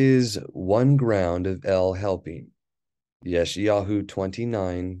 This is one ground of El helping. Yahuah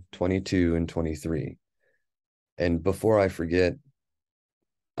 29, 22, and 23. And before I forget,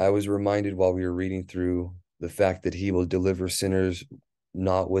 I was reminded while we were reading through the fact that he will deliver sinners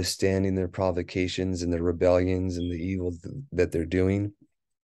notwithstanding their provocations and their rebellions and the evil that they're doing.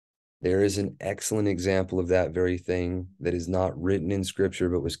 There is an excellent example of that very thing that is not written in scripture,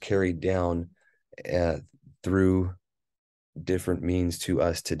 but was carried down through different means to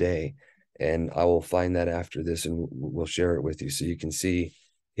us today. And I will find that after this and we'll share it with you so you can see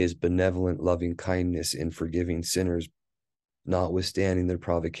his benevolent loving kindness in forgiving sinners, notwithstanding their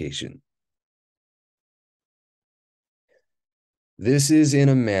provocation. This is in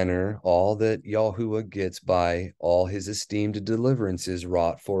a manner all that Yahuah gets by all his esteemed deliverances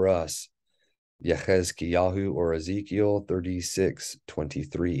wrought for us. Yechezkiyahu or Ezekiel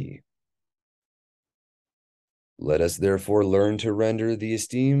 36:23. Let us therefore learn to render the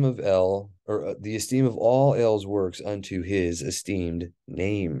esteem of the esteem of all El's works unto his esteemed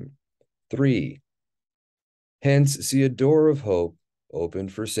name. 3. Hence see a door of hope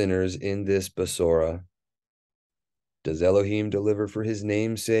opened for sinners in this Basora. Does Elohim deliver for his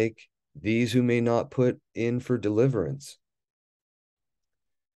name's sake these who may not put in for deliverance?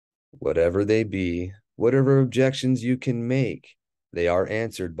 Whatever they be, whatever objections you can make, they are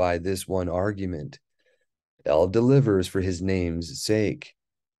answered by this one argument. El delivers for his name's sake.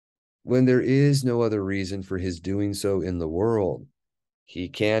 When there is no other reason for his doing so in the world, he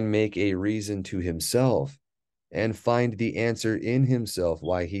can make a reason to himself and find the answer in himself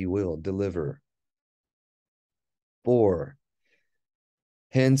why he will deliver. 4.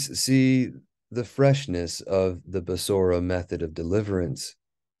 Hence see the freshness of the Basora method of deliverance,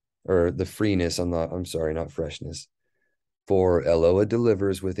 or the freeness, not freshness. For Eloah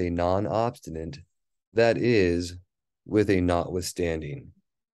delivers with a non-obstinate, that is, with a notwithstanding.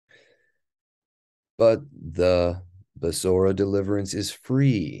 But the Basora deliverance is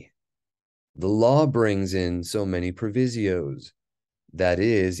free. The law brings in so many provisios, that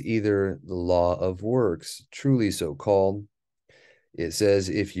is, either the law of works, truly so called. It says,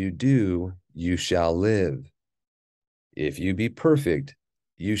 if you do, you shall live. If you be perfect,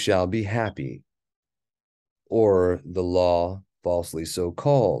 you shall be happy. Or the law, falsely so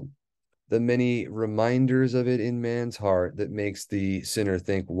called, the many reminders of it in man's heart that makes the sinner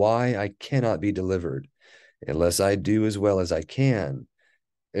think, why I cannot be delivered, unless I do as well as I can,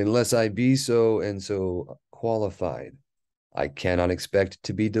 unless I be so and so qualified. I cannot expect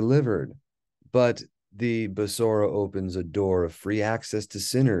to be delivered. But the Basora opens a door of free access to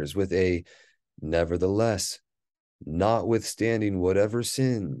sinners with a nevertheless, notwithstanding whatever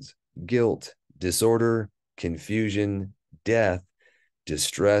sins, guilt, disorder, confusion, death,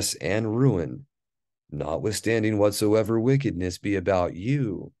 distress, and ruin, notwithstanding whatsoever wickedness be about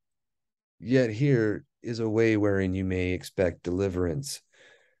you. Yet here is a way wherein you may expect deliverance.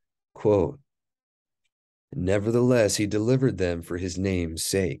 Quote, nevertheless, he delivered them for his name's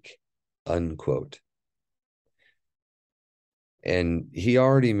sake. Unquote. And he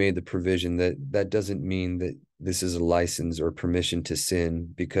already made the provision that doesn't mean that this is a license or permission to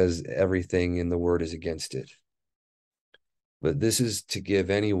sin, because everything in the word is against it. But this is to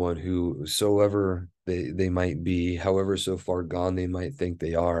give anyone whosoever they might be, however so far gone they might think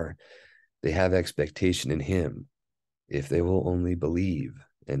they are, they have expectation in him if they will only believe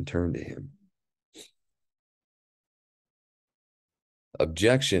and turn to him.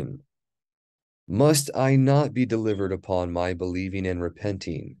 Objection. Must I not be delivered upon my believing and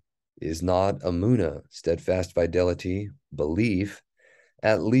repenting? Is not amuna, steadfast fidelity, belief,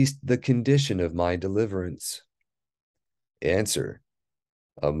 at least the condition of my deliverance? Answer.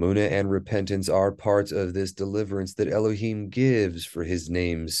 Amuna and repentance are parts of this deliverance that Elohim gives for his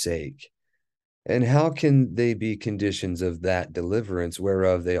name's sake. And how can they be conditions of that deliverance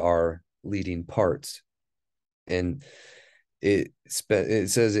whereof they are leading parts? And it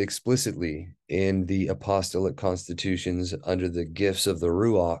says explicitly in the apostolic constitutions under the gifts of the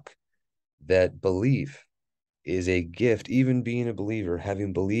Ruach that belief is a gift. Even being a believer,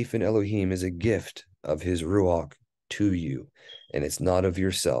 having belief in Elohim is a gift of his Ruach to you, and it's not of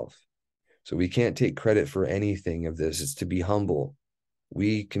yourself. So we can't take credit for anything of this. It's to be humble.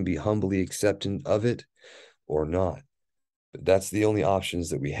 We can be humbly acceptant of it or not. But that's the only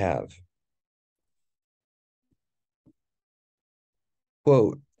options that we have.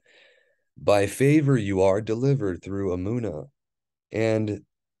 Quote, by favor you are delivered through Amuna, and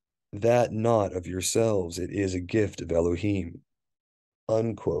that not of yourselves, it is a gift of Elohim.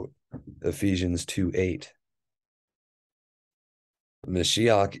 Unquote. Ephesians 2:8.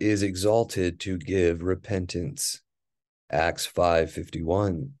 Mashiach is exalted to give repentance. Acts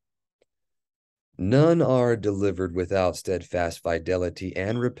 5:51. None are delivered without steadfast fidelity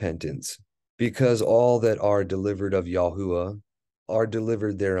and repentance, because all that are delivered of Yahuah are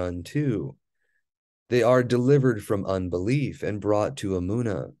delivered thereunto. They are delivered from unbelief and brought to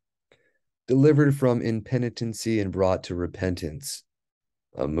Amunah, delivered from impenitency and brought to repentance.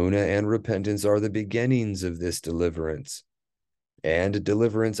 Amunah and repentance are the beginnings of this deliverance. And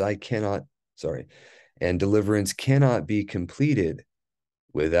deliverance cannot be completed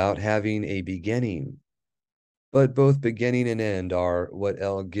without having a beginning. But both beginning and end are what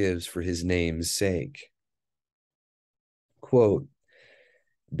El gives for his name's sake. Quote,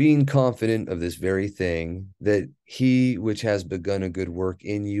 being confident of this very thing, that he which has begun a good work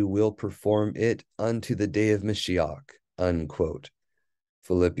in you will perform it unto the day of Mashiach, unquote.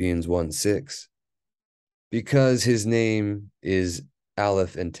 Philippians 1:6. Because his name is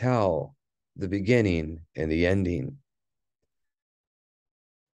Aleph and Tau, the beginning and the ending.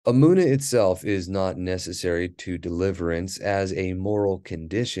 Amunah itself is not necessary to deliverance as a moral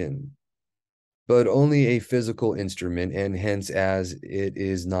condition, but only a physical instrument, and hence as it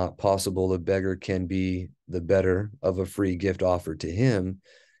is not possible a beggar can be the better of a free gift offered to him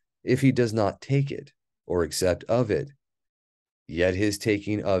if he does not take it or accept of it. Yet his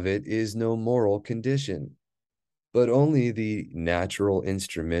taking of it is no moral condition, but only the natural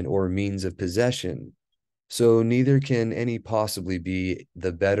instrument or means of possession. So neither can any possibly be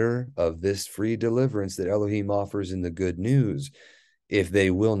the better of this free deliverance that Elohim offers in the good news if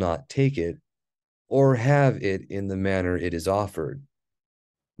they will not take it or have it in the manner it is offered,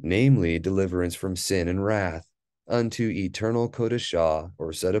 namely deliverance from sin and wrath unto eternal kodashah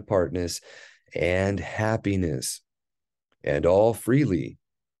or set apartness and happiness, and all freely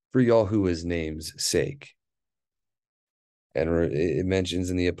for Yahuah's name's sake. And it mentions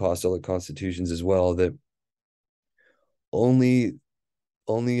in the apostolic constitutions as well that only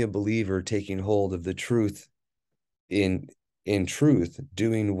a believer taking hold of the truth in truth,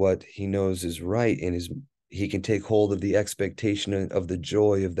 doing what he knows is right, and he can take hold of the expectation of the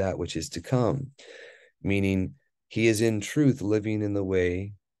joy of that which is to come, meaning he is in truth living in the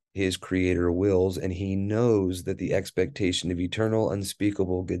way his creator wills, and he knows that the expectation of eternal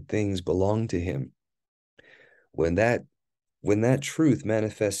unspeakable good things belong to him. When that truth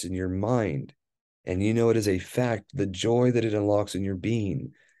manifests in your mind and you know it is a fact, the joy that it unlocks in your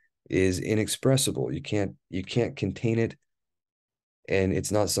being is inexpressible. You can't contain it, and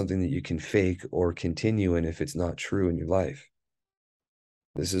it's not something that you can fake or continue in if it's not true in your life.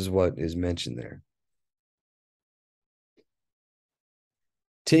 This is what is mentioned there.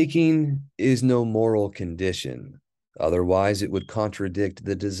 Taking is no moral condition, otherwise it would contradict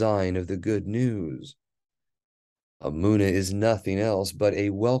the design of the good news. Amunah is nothing else but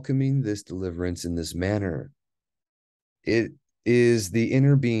a welcoming this deliverance in this manner. It is the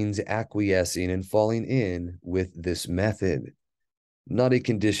inner being's acquiescing and falling in with this method, not a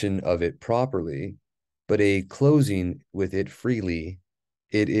condition of it properly, but a closing with it freely.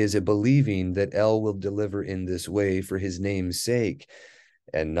 It is a believing that El will deliver in this way for his name's sake,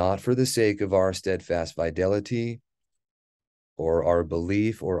 and not for the sake of our steadfast fidelity, or our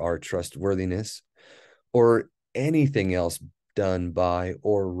belief, or our trustworthiness, or anything else done by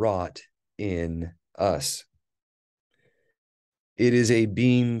or wrought in us. It is a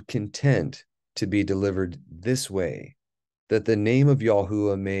being content to be delivered this way, that the name of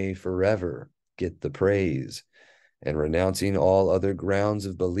Yahuah may forever get the praise, and renouncing all other grounds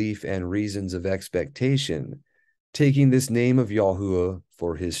of belief and reasons of expectation, taking this name of Yahuah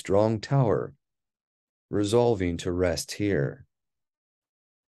for his strong tower, resolving to rest here.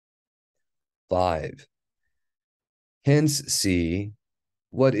 5. Hence see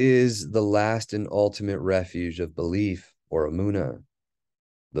what is the last and ultimate refuge of belief, or Amunah.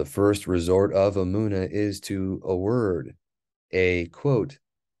 The first resort of Amunah is to a word, a, quote,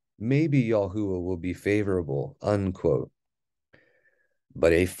 maybe Yahuah will be favorable, unquote.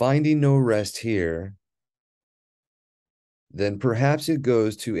 But a finding no rest here, then perhaps it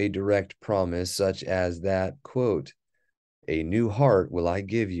goes to a direct promise such as that, quote, a new heart will I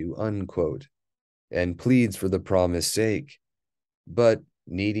give you, unquote, and pleads for the promise sake. But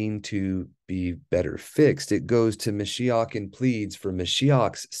needing to be better fixed, it goes to Mashiach and pleads for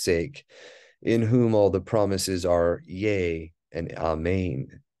Mashiach's sake, in whom all the promises are yea and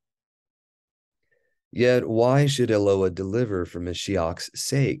amen. Yet why should Eloah deliver for Mashiach's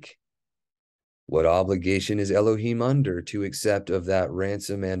sake? What obligation is Elohim under to accept of that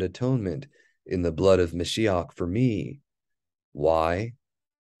ransom and atonement in the blood of Mashiach for me? Why?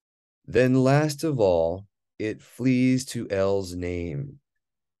 Then last of all, it flees to El's name,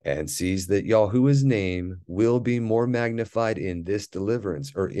 and sees that Yahuah's name will be more magnified in this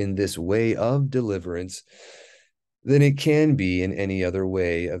deliverance, or in this way of deliverance, than it can be in any other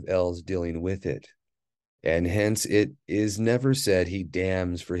way of El's dealing with it. And hence it is never said he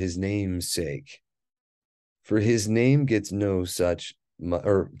damns for his name's sake. For his name gets no such,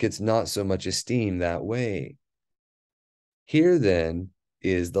 or gets not so much esteem that way. Here then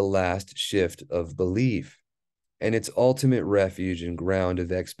is the last shift of belief, and its ultimate refuge and ground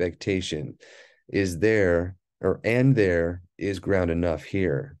of expectation is there, and there is ground enough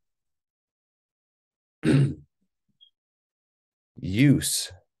here.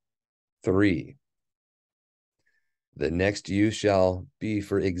 Use 3. The next use shall be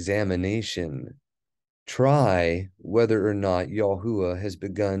for examination. Try whether or not Yahuah has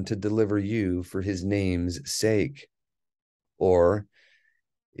begun to deliver you for his name's sake. Or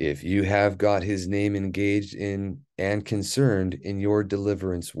if you have got his name engaged in and concerned in your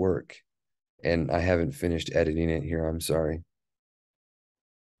deliverance work. And I haven't finished editing it here, I'm sorry.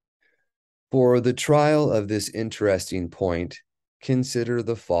 For the trial of this interesting point, consider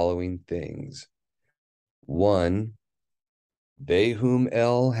the following things. 1, they whom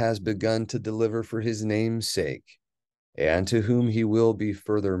El has begun to deliver for his name's sake, and to whom he will be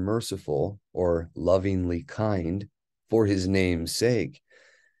further merciful, or lovingly kind, for his name's sake,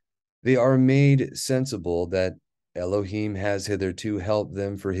 they are made sensible that Elohim has hitherto helped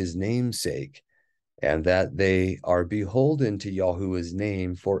them for his name's sake, and that they are beholden to Yahuah's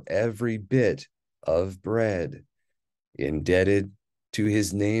name for every bit of bread, indebted to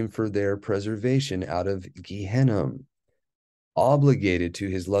his name for their preservation out of Gehenna, obligated to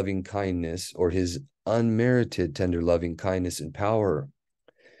his loving kindness, or his unmerited tender loving kindness and power,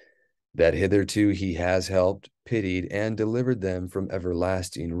 that hitherto he has helped, pitied, and delivered them from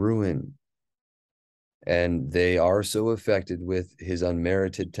everlasting ruin. And they are so affected with his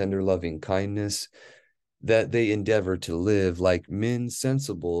unmerited tender loving kindness that they endeavor to live like men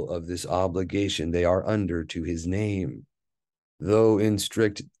sensible of this obligation they are under to his name, though in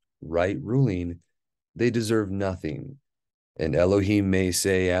strict right ruling they deserve nothing. And Elohim may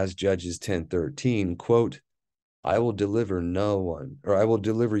say, as Judges 10:13, quote, I will deliver no one, or I will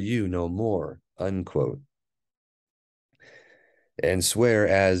deliver you no more, unquote. And swear,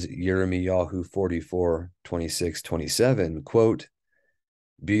 as Yirmiyahu 44:26-27, quote,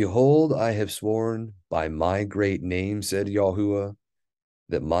 behold, I have sworn by my great name, said Yahuah,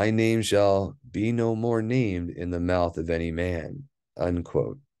 that my name shall be no more named in the mouth of any man,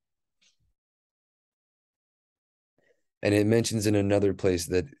 unquote. And it mentions in another place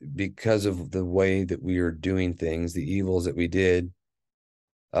that because of the way that we are doing things, the evils that we did,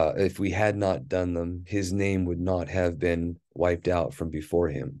 if we had not done them, his name would not have been wiped out from before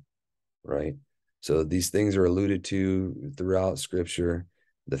him, right? So these things are alluded to throughout Scripture.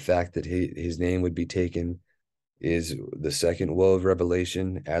 The fact that his name would be taken is the second woe of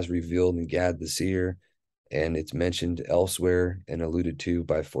Revelation as revealed in Gad the seer, and it's mentioned elsewhere and alluded to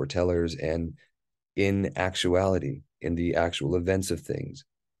by foretellers and in actuality, in the actual events of things,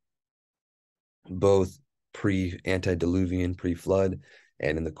 both pre-antediluvian, pre-flood,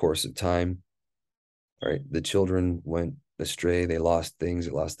 and in the course of time. All right, the children went astray, they lost things,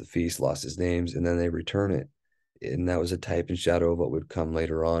 they lost the feast, lost his names, and then they return it. And that was a type and shadow of what would come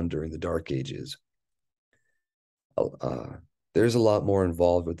later on during the Dark Ages. There's a lot more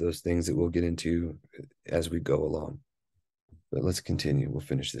involved with those things that we'll get into as we go along. But let's continue. We'll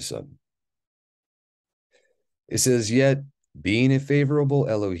finish this up. It says, yet being a favorable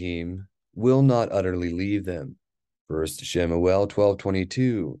Elohim will not utterly leave them. 1 Shemuel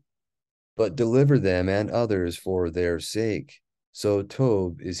 12:22. But deliver them and others for their sake. So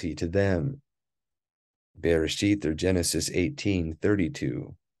Tob is he to them. Bereshith, or Genesis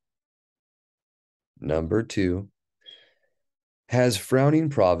 18:32. Number 2. Has frowning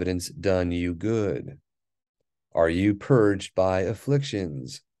providence done you good? Are you purged by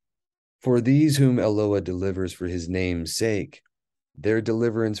afflictions? For these whom Eloah delivers for his name's sake, their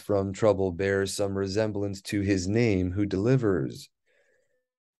deliverance from trouble bears some resemblance to his name who delivers.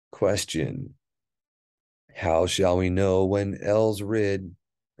 Question. How shall we know when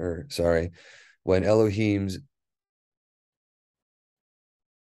when Elohim's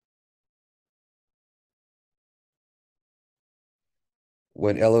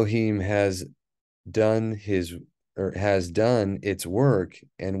when Elohim has done its work,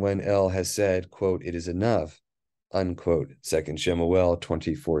 and when El has said, quote, it is enough, unquote, 2 Shemuel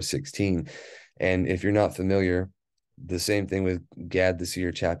 24:16. And if you're not familiar, the same thing with Gad the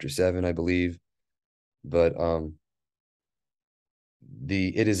seer, chapter 7, I believe. But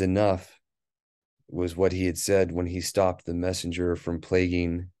the it is enough was what he had said when he stopped the messenger from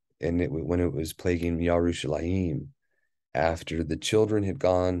plaguing, when it was plaguing Yerushalayim, after the children had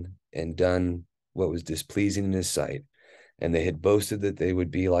gone and done what was displeasing in his sight, and they had boasted that they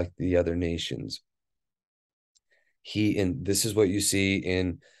would be like the other nations. And this is what you see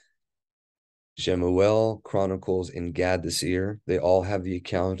in Shemuel, Chronicles, and Gad the seer. They all have the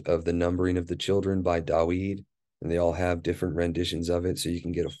account of the numbering of the children by Dawid, and they all have different renditions of it, so you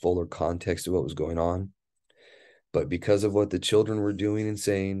can get a fuller context of what was going on. But because of what the children were doing and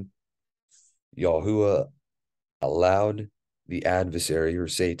saying, Yahuah allowed the adversary, or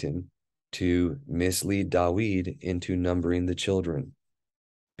Satan, to mislead Dawid into numbering the children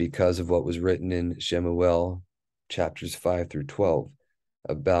because of what was written in Shemuel chapters 5 through 12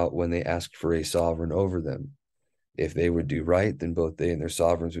 about when they asked for a sovereign over them. If they would do right, then both they and their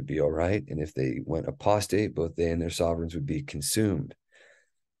sovereigns would be all right. And if they went apostate, both they and their sovereigns would be consumed.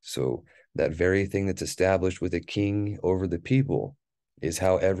 So that very thing that's established with a king over the people is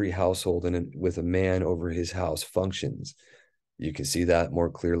how every household and with a man over his house functions. You can see that more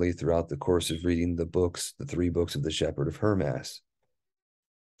clearly throughout the course of reading the books, the 3 books of the Shepherd of Hermas.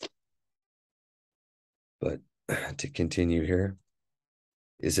 But to continue here,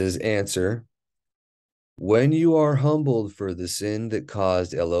 it says, answer, when you are humbled for the sin that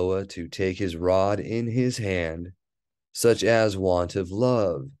caused Eloah to take his rod in his hand, such as want of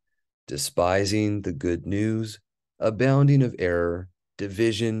love, despising the good news, abounding of error,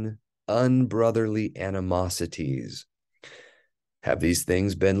 division, unbrotherly animosities. Have these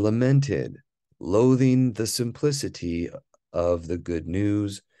things been lamented, loathing the simplicity of the good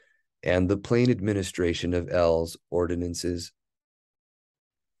news and the plain administration of El's ordinances?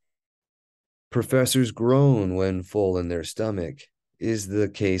 Professors groan when full in their stomach. Is the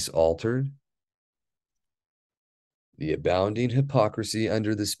case altered? The abounding hypocrisy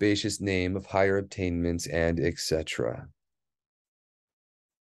under the spacious name of higher obtainments and etc.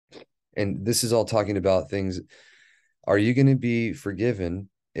 And this is all talking about things. Are you going to be forgiven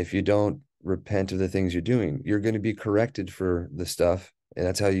if you don't repent of the things you're doing? You're going to be corrected for the stuff, and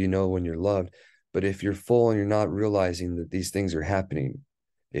that's how you know when you're loved. But if you're full and you're not realizing that these things are happening,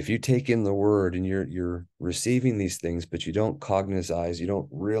 if you take in the word and you're receiving these things, but you don't cognize, you don't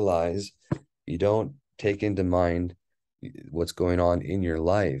realize, you don't take into mind what's going on in your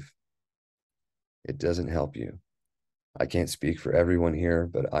life, it doesn't help you. I can't speak for everyone here,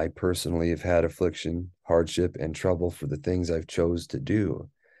 but I personally have had affliction, hardship, and trouble for the things I've chose to do.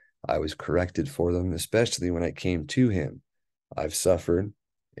 I was corrected for them, especially when I came to him. I've suffered,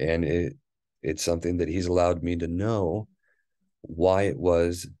 and it's something that he's allowed me to know why it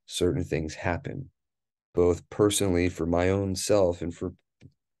was certain things happen, both personally for my own self and for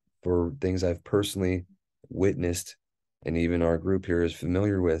things I've personally witnessed, and even our group here is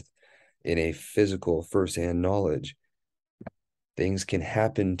familiar with in a physical firsthand knowledge. Things can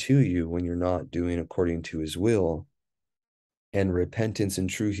happen to you when you're not doing according to his will, and repentance and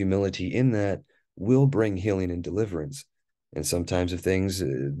true humility in that will bring healing and deliverance. And sometimes of things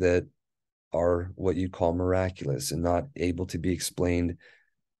that are what you call miraculous and not able to be explained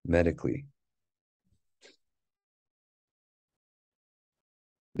medically.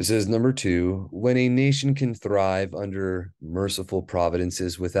 This is number 2. When a nation can thrive under merciful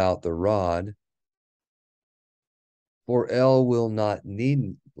providences without the rod, for El will not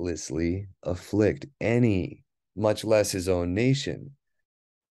needlessly afflict any, much less his own nation.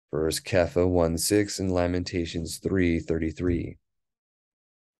 1 Kepha 1:6 and Lamentations 3:33.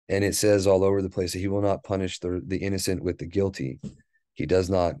 And it says all over the place that he will not punish the innocent with the guilty. He does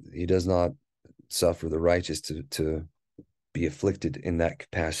not suffer the righteous to be afflicted in that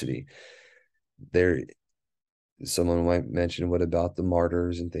capacity. Someone might mention, what about the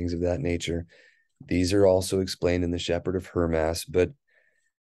martyrs and things of that nature? These are also explained in the Shepherd of Hermas, but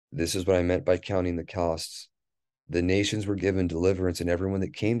this is what I meant by counting the costs. The nations were given deliverance, and everyone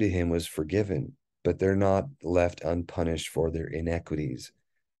that came to him was forgiven, but they're not left unpunished for their iniquities.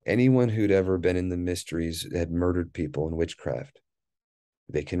 Anyone who'd ever been in the mysteries had murdered people in witchcraft.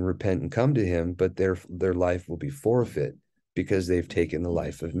 They can repent and come to him, but their life will be forfeit because they've taken the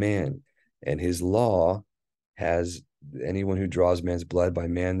life of man. And his law has, anyone who draws man's blood, by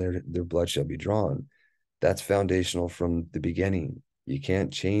man their blood shall be drawn. That's foundational from the beginning. You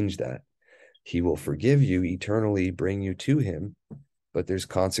can't change that. He will forgive you eternally, bring you to him, but there's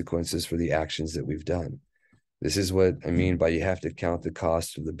consequences for the actions that we've done. This is what I mean by you have to count the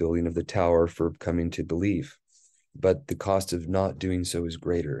cost of the building of the tower for coming to belief, but the cost of not doing so is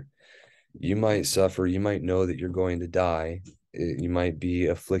greater. You might suffer, you might know that you're going to die, you might be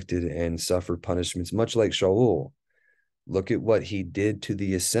afflicted and suffer punishments, much like Shaul. Look at what he did to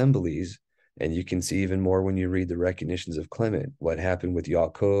the assemblies And you can see even more when you read the recognitions of Clement, what happened with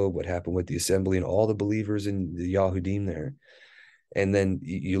Yaakov, what happened with the assembly and all the believers in the Yahudim there. And then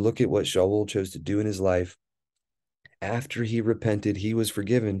you look at what Shaul chose to do in his life. After he repented, he was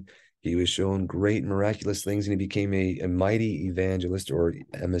forgiven. He was shown great miraculous things, and he became a mighty evangelist or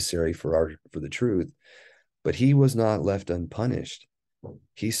emissary for the truth. But he was not left unpunished.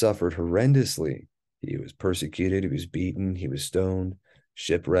 He suffered horrendously. He was persecuted, he was beaten, he was stoned,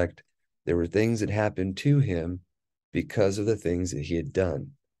 shipwrecked. There were things that happened to him because of the things that he had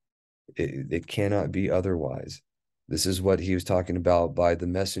done. It cannot be otherwise. This is what he was talking about by the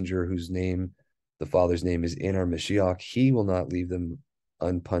messenger whose name, the Father's name, is in our Mashiach. He will not leave them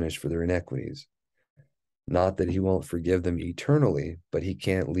unpunished for their iniquities. Not that he won't forgive them eternally, but he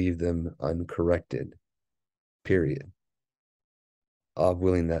can't leave them uncorrected. Period.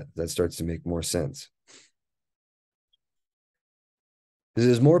 Willing that starts to make more sense. This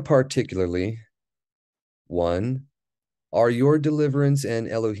is more particularly, 1, are your deliverance and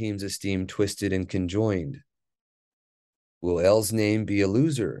Elohim's esteem twisted and conjoined? Will El's name be a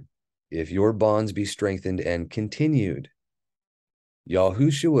loser if your bonds be strengthened and continued?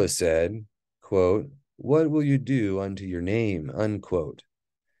 Yahushua said, quote, what will you do unto your name, unquote.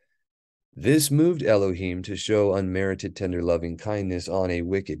 This moved Elohim to show unmerited tender loving kindness on a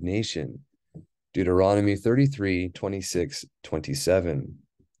wicked nation. Deuteronomy 33, 26, 27.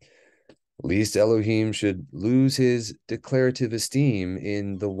 Lest Elohim should lose his declarative esteem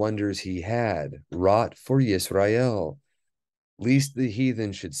in the wonders he had wrought for Yisrael. Lest the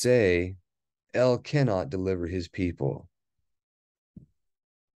heathen should say, El cannot deliver his people.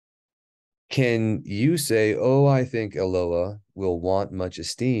 Can you say, oh, I think Eloah will want much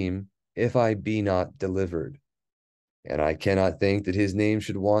esteem if I be not delivered? And I cannot think that his name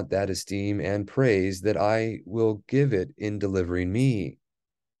should want that esteem and praise that I will give it in delivering me.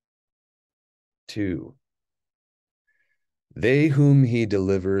 2. They whom he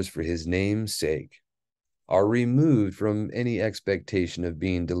delivers for his name's sake are removed from any expectation of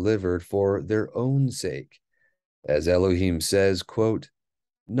being delivered for their own sake. As Elohim says, quote,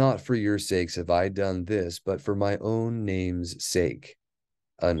 not for your sakes have I done this, but for my own name's sake,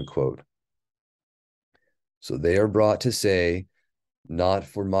 unquote. So they are brought to say, not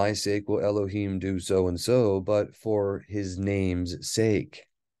for my sake will Elohim do so and so, but for his name's sake.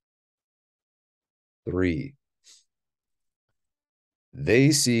 3.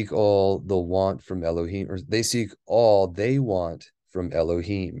 They seek all the want from Elohim, or they seek all they want from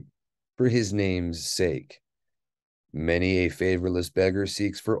Elohim for his name's sake. Many a favorless beggar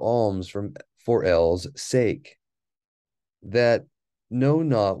seeks for alms for El's sake, that know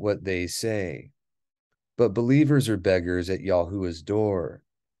not what they say. But believers are beggars at Yahuah's door,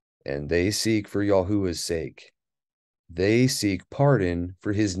 and they seek for Yahuah's sake. They seek pardon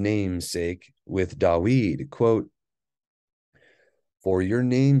for his name's sake with Dawid, quote, for your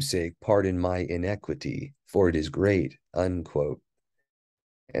name's sake, pardon my iniquity, for it is great, unquote.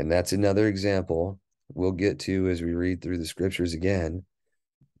 And that's another example we'll get to as we read through the scriptures again.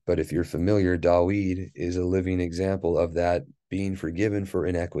 But if you're familiar, Dawid is a living example of that being forgiven for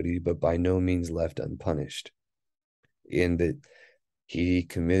iniquity, but by no means left unpunished. In that he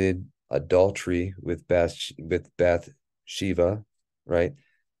committed adultery with Bathsheba, right?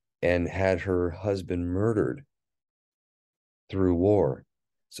 And had her husband murdered through war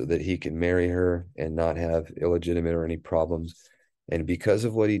so that he could marry her and not have illegitimate or any problems. And because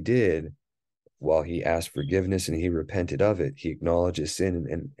of what he did, while he asked forgiveness and he repented of it, he acknowledged his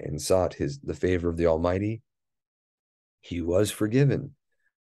sin and sought the favor of the Almighty. He was forgiven,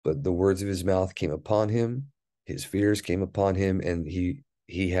 but the words of his mouth came upon him, his fears came upon him, and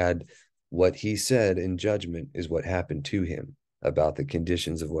he had what he said in judgment is what happened to him about the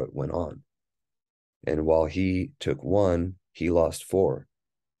conditions of what went on. And while he took 1, he lost 4,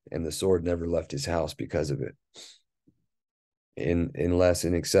 and the sword never left his house because of it. Unless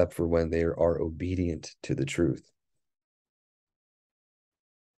and except for when they are obedient to the truth.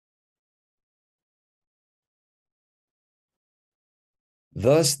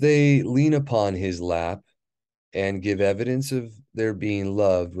 Thus they lean upon his lap and give evidence of their being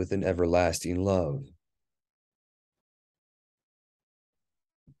loved with an everlasting love.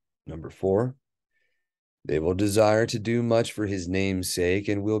 Number 4, they will desire to do much for his name's sake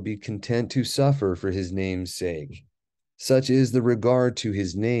and will be content to suffer for his name's sake. Such is the regard to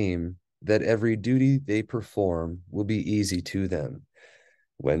his name that every duty they perform will be easy to them.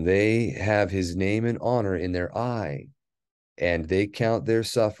 When they have his name and honor in their eye, and they count their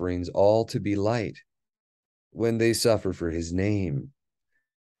sufferings all to be light, when they suffer for his name.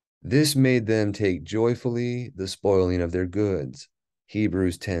 This made them take joyfully the spoiling of their goods.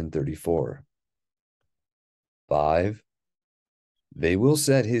 Hebrews 10:34. 5. They will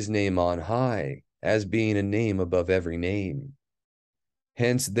set his name on high, as being a name above every name.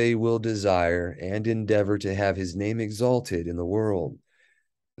 Hence they will desire and endeavor to have his name exalted in the world,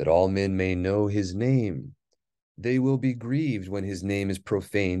 that all men may know his name. They will be grieved when his name is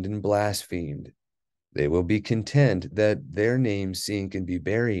profaned and blasphemed. They will be content that their names sink and be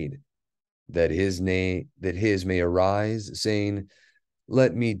buried, that his may arise, saying,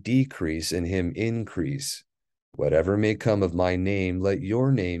 let me decrease and him increase. Whatever may come of my name, let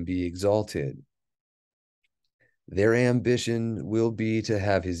your name be exalted. Their ambition will be to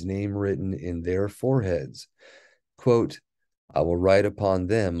have his name written in their foreheads. Quote, I will write upon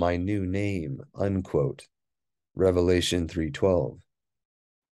them my new name, unquote. Revelation 3:12.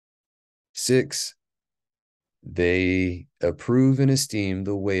 6. They approve and esteem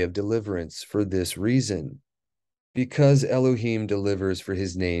the way of deliverance for this reason, because Elohim delivers for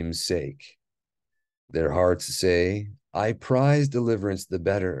his name's sake. Their hearts say, I prize deliverance the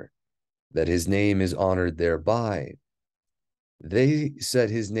better, that his name is honored thereby. They set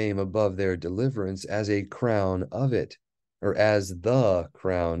his name above their deliverance as a crown of it, or as the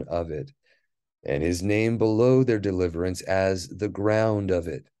crown of it, and his name below their deliverance as the ground of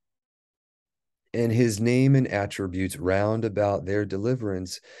it, and his name and attributes round about their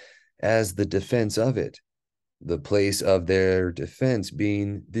deliverance as the defense of it, the place of their defense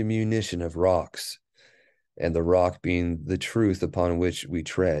being the munition of rocks, and the rock being the truth upon which we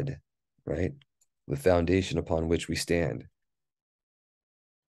tread, right? The foundation upon which we stand.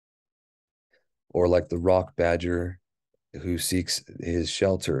 Or like the rock badger who seeks his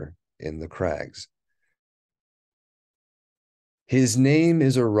shelter in the crags. His name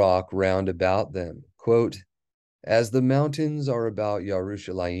is a rock round about them. Quote, as the mountains are about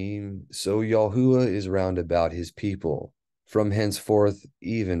Yerushalayim, so Yahuah is round about his people, from henceforth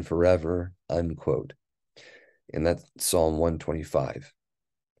even forever, unquote. And that's Psalm 125.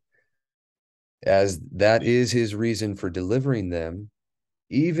 As that is his reason for delivering them,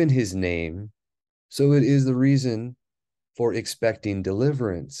 even his name, so it is the reason for expecting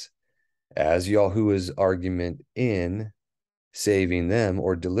deliverance, as Yahuwah's argument in saving them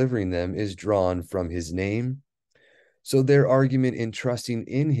or delivering them is drawn from his name, so their argument in trusting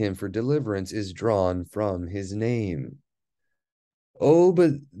in him for deliverance is drawn from his name. Oh,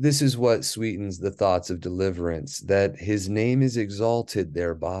 but this is what sweetens the thoughts of deliverance, that his name is exalted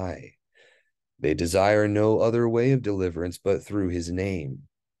thereby. They desire no other way of deliverance but through his name.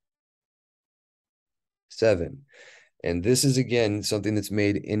 7. And this is, again, something that's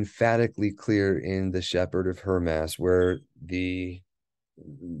made emphatically clear in the Shepherd of Hermas, where the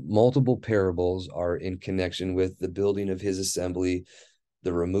multiple parables are in connection with the building of his assembly,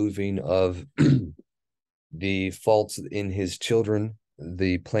 the removing of the faults in his children,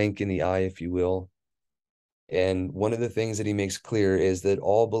 the plank in the eye, if you will. And one of the things that he makes clear is that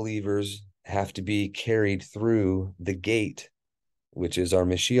all believers have to be carried through the gate, which is our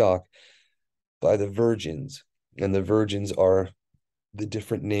Mashiach, by the virgins. And the virgins are the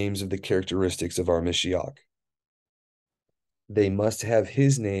different names of the characteristics of our Mashiach. They must have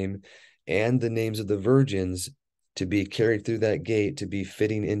his name and the names of the virgins to be carried through that gate, to be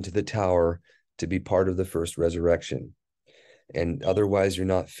fitting into the tower, to be part of the first resurrection. And otherwise, you're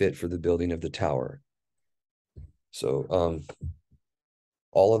not fit for the building of the tower. So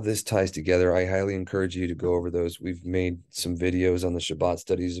all of this ties together. I highly encourage you to go over those. We've made some videos on the Shabbat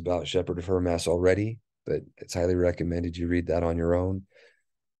studies about Shepherd of Hermas already, but it's highly recommended you read that on your own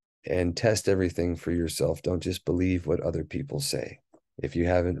and test everything for yourself. Don't just believe what other people say. If you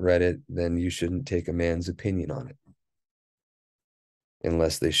haven't read it, then you shouldn't take a man's opinion on it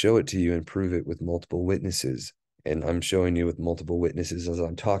unless they show it to you and prove it with multiple witnesses. And I'm showing you with multiple witnesses as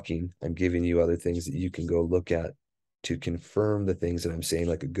I'm talking. I'm giving you other things that you can go look at to confirm the things that I'm saying,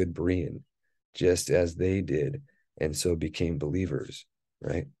 like a good Berean, just as they did, and so became believers,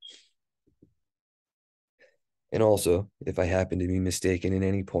 right? And also, if I happen to be mistaken in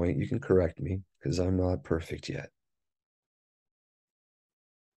any point, you can correct me, because I'm not perfect yet.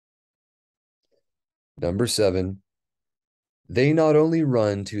 Number 7, they not only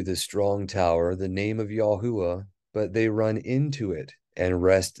run to the strong tower, the name of Yahuah, but they run into it and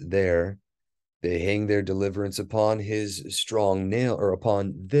rest there. They hang their deliverance upon his strong nail, or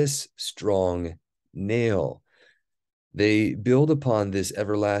upon this strong nail. They build upon this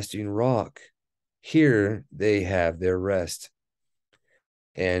everlasting rock. Here they have their rest.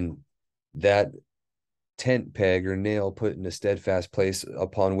 And that tent peg or nail put in a steadfast place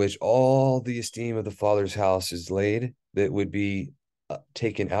upon which all the esteem of the Father's house is laid, that would be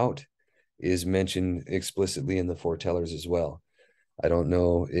taken out, is mentioned explicitly in the foretellers as well. I don't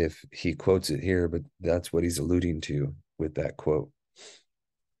know if he quotes it here, but that's what he's alluding to with that quote.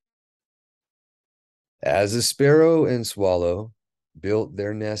 As a sparrow and swallow built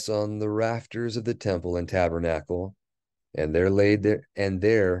their nests on the rafters of the temple and tabernacle, and there laid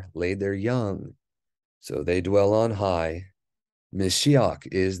their young, so they dwell on high. Misspeaking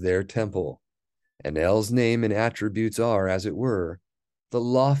is their temple, and El's name and attributes are, as it were, the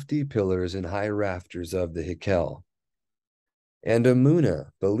lofty pillars and high rafters of the Hikel. And Amunah,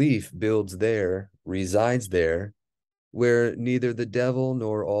 belief, resides there, where neither the devil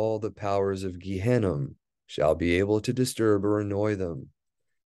nor all the powers of Gehenna shall be able to disturb or annoy them.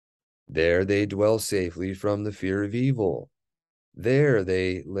 There they dwell safely from the fear of evil. There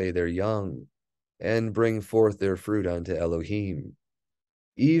they lay their young, and bring forth their fruit unto Elohim.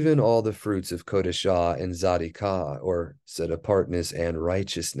 Even all the fruits of Kodeshah and Zadikah, or set-apartness and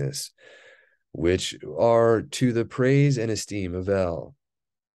righteousness, which are to the praise and esteem of El.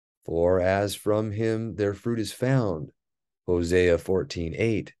 For as from him their fruit is found, Hosea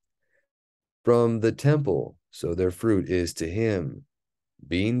 14:8. From the temple, so their fruit is to him,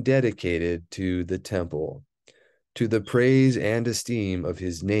 being dedicated to the temple, to the praise and esteem of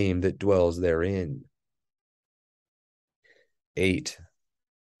his name that dwells therein. 8.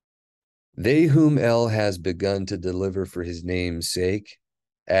 They whom El has begun to deliver for his name's sake,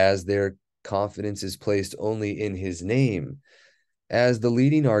 as their confidence is placed only in his name, as the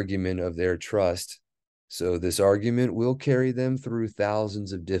leading argument of their trust, so this argument will carry them through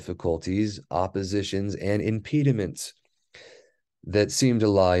thousands of difficulties, oppositions, and impediments that seem to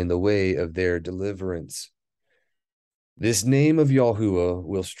lie in the way of their deliverance. This name of Yahuah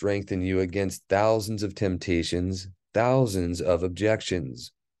will strengthen you against thousands of temptations, thousands of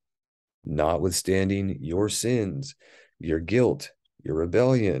objections. Notwithstanding your sins, your guilt, your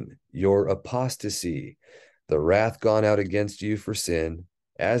rebellion, your apostasy, the wrath gone out against you for sin,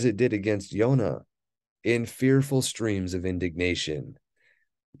 as it did against Jonah, in fearful streams of indignation.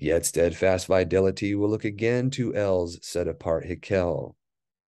 Yet steadfast fidelity will look again to El's set-apart Hikel,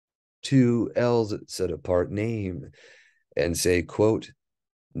 to El's set-apart name, and say, quote,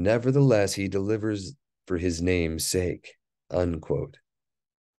 nevertheless he delivers for his name's sake, unquote.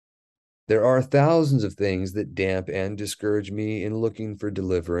 There are thousands of things that damp and discourage me in looking for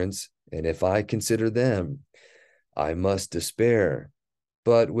deliverance, and if I consider them, I must despair.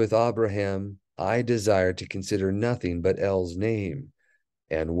 But with Abraham, I desire to consider nothing but El's name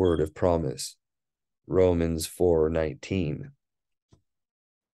and word of promise. Romans 4:19.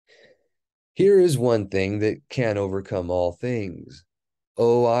 Here is one thing that can overcome all things.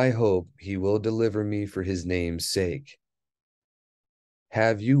 Oh, I hope he will deliver me for his name's sake.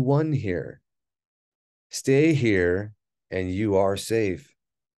 Have you one here? Stay here, and you are safe.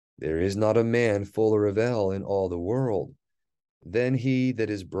 There is not a man fuller of El in all the world than he that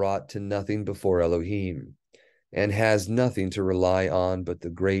is brought to nothing before Elohim, and has nothing to rely on but the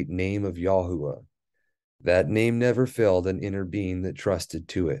great name of Yahuah. That name never failed an inner being that trusted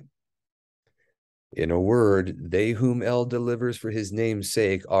to it. In a word, they whom El delivers for his name's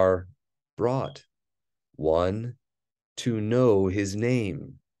sake are brought. 1, to know his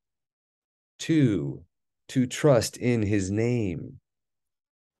name. 2, to trust in his name.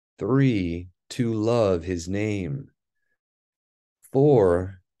 3, to love his name.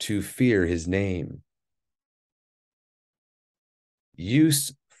 4, to fear his name.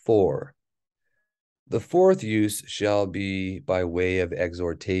 Use 4. The fourth use shall be by way of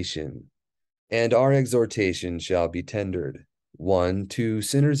exhortation, and our exhortation shall be tendered, 1, to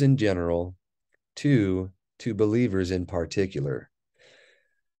sinners in general, 2, to believers in particular.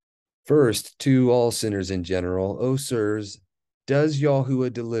 First, to all sinners in general, O sirs, does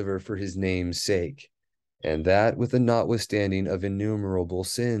Yahuah deliver for his name's sake, and that with the notwithstanding of innumerable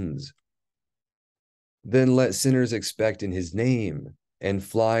sins? Then let sinners expect in his name, and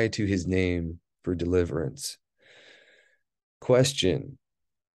fly to his name for deliverance. Question: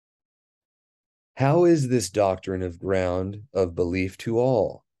 how is this doctrine of ground of belief to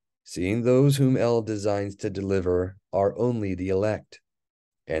all, seeing those whom El designs to deliver are only the elect,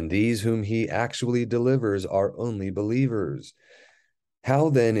 and these whom he actually delivers are only believers? How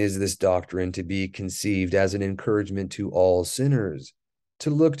then is this doctrine to be conceived as an encouragement to all sinners to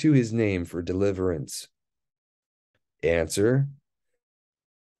look to his name for deliverance? Answer: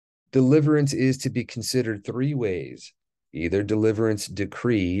 deliverance is to be considered 3 ways: either deliverance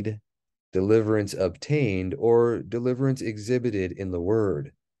decreed, deliverance obtained, or deliverance exhibited in the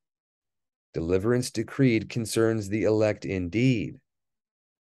word. Deliverance decreed concerns the elect indeed,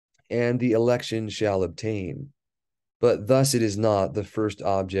 and the election shall obtain, but thus it is not the first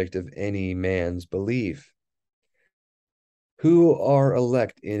object of any man's belief. Who are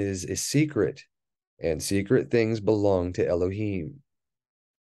elect is a secret, and secret things belong to Elohim.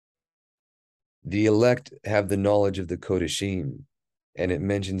 The elect have the knowledge of the Kodashim, and it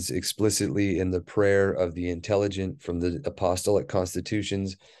mentions explicitly in the prayer of the intelligent from the apostolic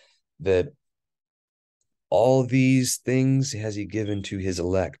constitutions that all these things has he given to his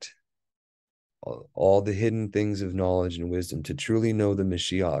elect, all the hidden things of knowledge and wisdom, to truly know the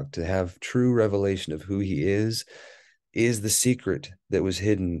Mashiach, to have true revelation of who he is the secret that was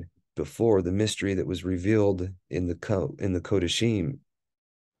hidden before, the mystery that was revealed in the Kodashim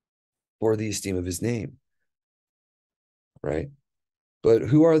for the esteem of his name, right? But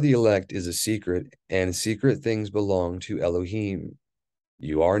who are the elect is a secret, and secret things belong to Elohim.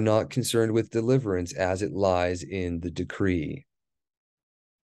 You are not concerned with deliverance as it lies in the decree.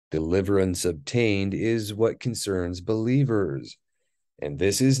 Deliverance obtained is what concerns believers, and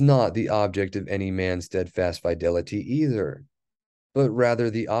this is not the object of any man's steadfast fidelity either, but rather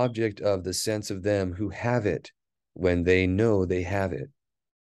the object of the sense of them who have it when they know they have it.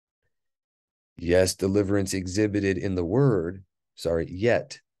 Yes, deliverance exhibited in the word,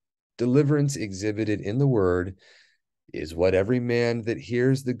 yet deliverance exhibited in the word is what every man that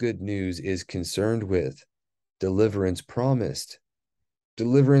hears the good news is concerned with. Deliverance promised.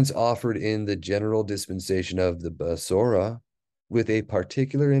 Deliverance offered in the general dispensation of the Basora, with a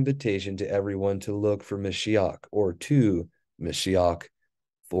particular invitation to everyone to look for Mashiach, or to Mashiach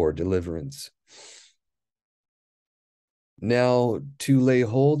for deliverance. Now, to lay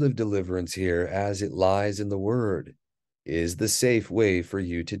hold of deliverance here as it lies in the word is the safe way for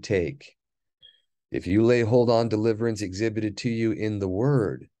you to take. If you lay hold on deliverance exhibited to you in the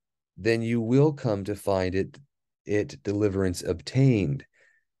word, then you will come to find it deliverance obtained.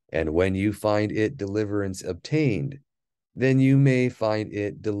 And when you find it deliverance obtained, then you may find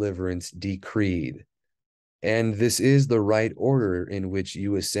it deliverance decreed. And this is the right order in which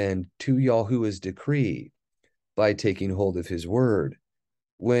you ascend to Yahuah's decree, by taking hold of his word,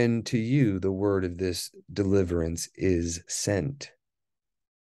 when to you the word of this deliverance is sent.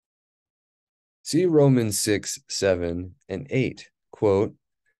 See Romans 6, 7, and 8, quote,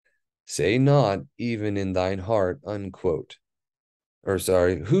 say not even in thine heart, unquote.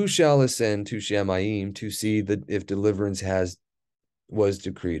 Who shall ascend to Shamayim to see if deliverance was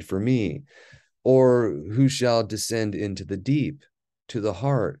decreed for me? Or who shall descend into the deep, to the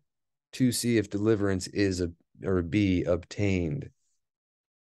heart, to see if deliverance is be obtained?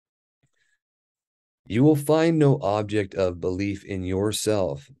 You will find no object of belief in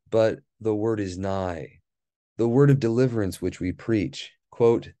yourself, but the word is nigh, the word of deliverance which we preach.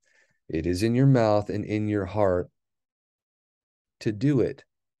 Quote, it is in your mouth and in your heart to do it,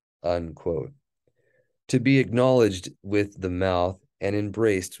 unquote. To be acknowledged with the mouth and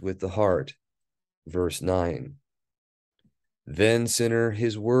embraced with the heart. Verse 9. Then, sinner,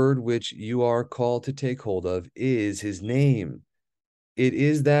 his word which you are called to take hold of is his name. It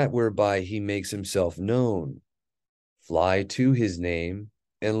is that whereby he makes himself known. Fly to his name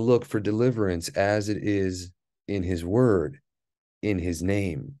and look for deliverance as it is in his word, in his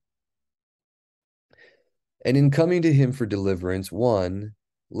name. And in coming to him for deliverance, 1,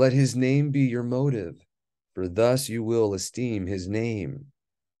 let his name be your motive, for thus you will esteem his name.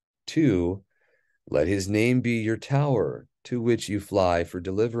 2, let his name be your tower, to which you fly for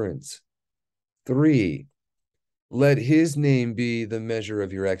deliverance. 3, let his name be the measure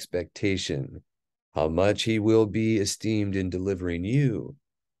of your expectation, how much he will be esteemed in delivering you.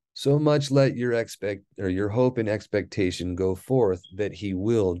 So much let your hope and expectation go forth that he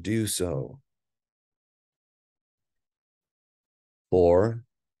will do so. 4,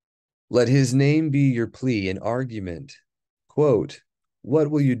 let his name be your plea and argument. Quote,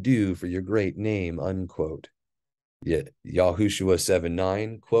 what will you do for your great name? Unquote. Yet Yahushua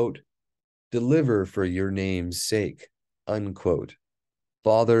 7:9, quote, deliver for your name's sake. Unquote.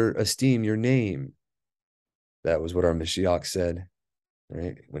 Father, esteem your name. That was what our Mashiach said,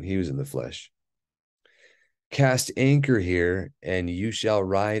 right, when he was in the flesh. Cast anchor here, and you shall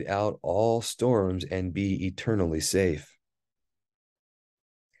ride out all storms and be eternally safe.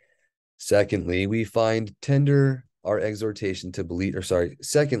 Secondly, we find tender our exhortation to believe,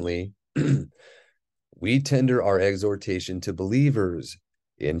 secondly, we tender our exhortation to believers,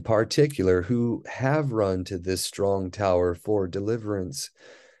 in particular, who have run to this strong tower for deliverance,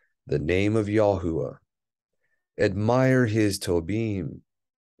 the name of Yahuah. Admire his Tobim,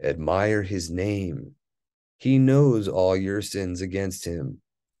 admire his name. He knows all your sins against him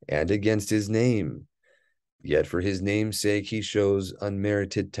and against his name. Yet for his name's sake, he shows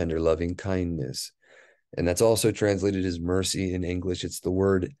unmerited tender loving kindness. And that's also translated as mercy in English. It's the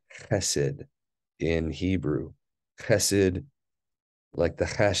word chesed in Hebrew. chesed, like the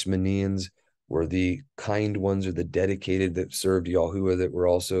Hashmoneans were the kind ones or the dedicated that served Yahuah, that were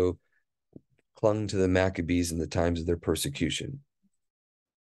also clung to the Maccabees in the times of their persecution.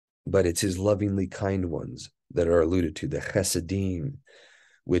 But it's his lovingly kind ones that are alluded to, the chesedim,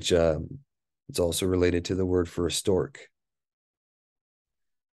 which it's also related to the word for a stork.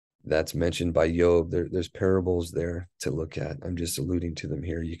 That's mentioned by Job. There's parables there to look at. I'm just alluding to them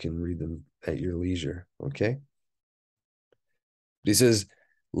here. You can read them at your leisure, okay? He says,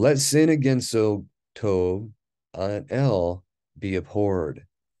 let sin against so Tob an El be abhorred.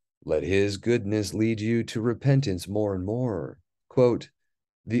 Let his goodness lead you to repentance more and more. Quote,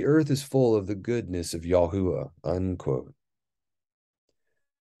 the earth is full of the goodness of Yahuah, unquote.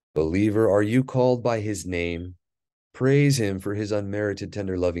 Believer, are you called by his name? Praise him for his unmerited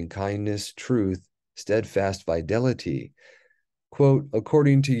tender loving kindness, truth, steadfast fidelity. Quote,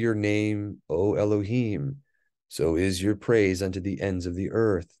 according to your name, O Elohim, so is your praise unto the ends of the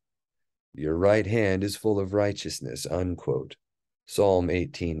earth. Your right hand is full of righteousness, unquote. Psalm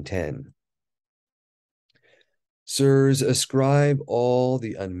 18:10. Sirs, ascribe all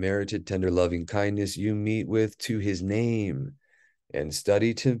the unmerited tender loving kindness you meet with to his name, and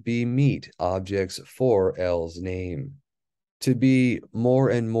study to be meet objects for El's name, to be more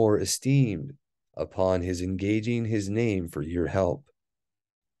and more esteemed upon his engaging his name for your help.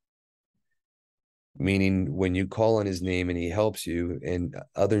 Meaning, when you call on his name and he helps you, and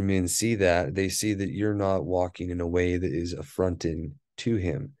other men see that, they see that you're not walking in a way that is affronting to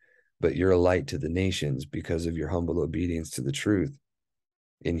him, but you're a light to the nations because of your humble obedience to the truth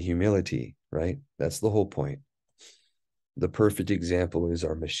in humility, right? That's the whole point. The perfect example is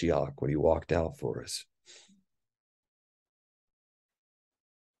our Mashiach, when he walked out for us.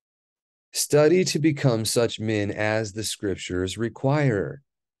 Study to become such men as the scriptures require.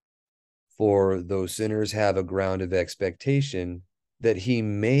 For those sinners have a ground of expectation that he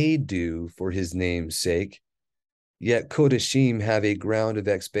may do for his name's sake, yet Kodashim have a ground of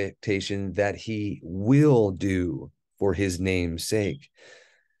expectation that he will do for his name's sake.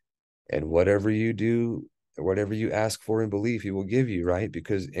 And whatever you do, whatever you ask for in belief, he will give you, right?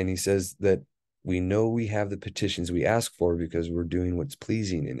 Because, and he says that we know we have the petitions we ask for because we're doing what's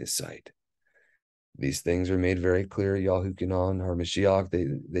pleasing in his sight. These things are made very clear. Yahuah, our Mashiach,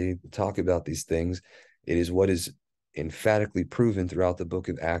 they talk about these things. It is what is emphatically proven throughout the book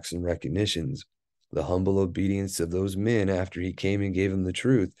of Acts and Recognitions. The humble obedience of those men after he came and gave them the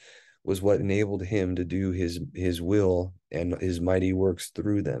truth was what enabled him to do his will and his mighty works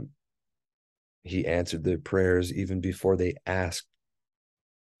through them. He answered their prayers even before they asked,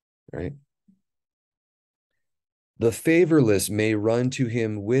 right? The favorless may run to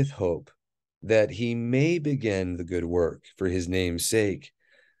him with hope, that he may begin the good work for his name's sake.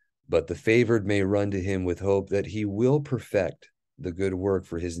 But the favored may run to him with hope that he will perfect the good work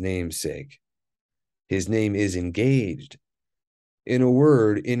for his name's sake. His name is engaged. In a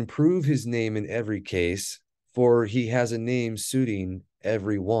word, improve his name in every case, for he has a name suiting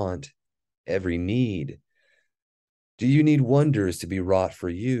every want, every need. Do you need wonders to be wrought for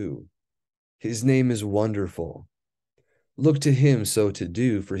you? His name is wonderful. Look to him so to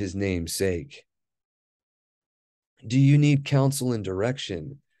do for his name's sake. Do you need counsel and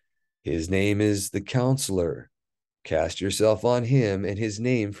direction? His name is the Counselor. Cast yourself on him and his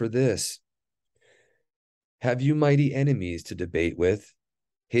name for this. Have you mighty enemies to debate with?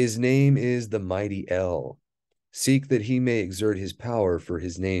 His name is the mighty El. Seek that he may exert his power for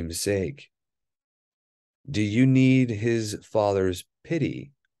his name's sake. Do you need his father's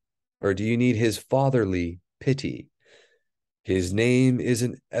pity? Or do you need his fatherly pity? His name is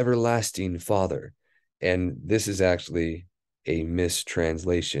an everlasting Father. And this is actually a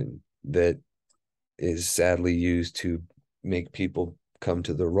mistranslation that is sadly used to make people come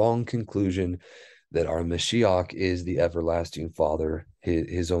to the wrong conclusion that our Mashiach is the everlasting Father,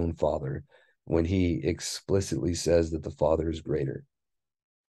 his own Father, when he explicitly says that the Father is greater.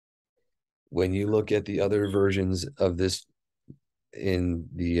 When you look at the other versions of this in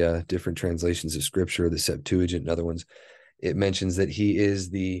the different translations of Scripture, the Septuagint and other ones, it mentions that he is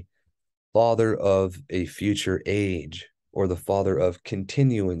the Father of a future age, or the Father of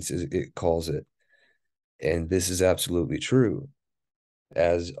continuance, as it calls it. And this is absolutely true,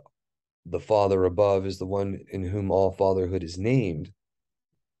 as the Father above is the one in whom all fatherhood is named.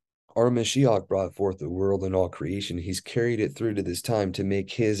 Our Mashiach brought forth the world and all creation. He's carried it through to this time to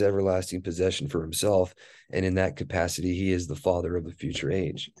make his everlasting possession for himself. And in that capacity, he is the Father of the future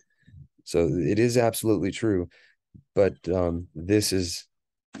age. So it is absolutely true. But this is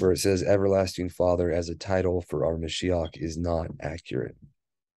where it says everlasting Father as a title for our Mashiach is not accurate.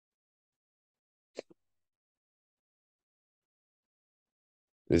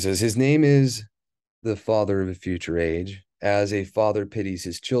 It says, his name is the Father of a future age. As a father pities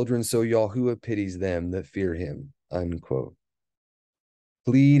his children, so Yahuah pities them that fear him, unquote.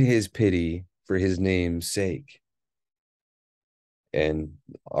 Plead his pity for his name's sake. And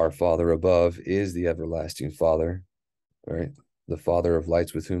our Father above is the everlasting Father, right? The Father of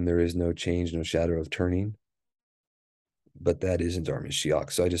lights, with whom there is no change, no shadow of turning. But that isn't our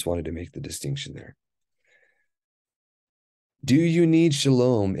Mashiach. So I just wanted to make the distinction there. Do you need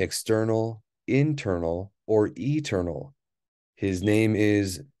shalom, external, internal, or eternal? His name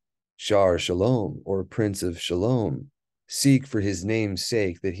is Shar Shalom, or Prince of Shalom. Seek for his name's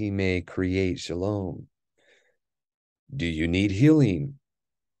sake that he may create shalom. Do you need healing?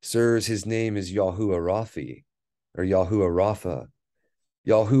 Sirs, his name is Yahuah Raphi, or Yahuah Rapha,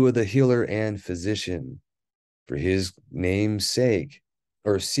 Yahuah the healer and physician. For his name's sake,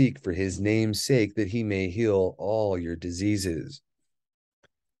 or seek for his name's sake that he may heal all your diseases.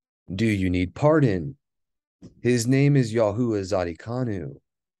 Do you need pardon? His name is Yahuah Zadikanu,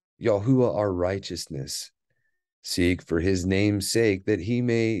 Yahuah our righteousness. Seek for his name's sake that he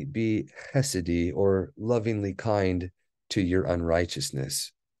may be chesedi, or lovingly kind to your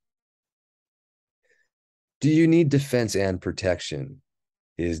unrighteousness. Do you need defense and protection?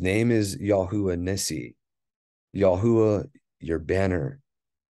 His name is Yahuah Nissi, Yahuah your banner,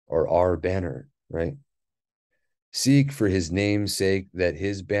 or our banner, right? Seek for his name's sake that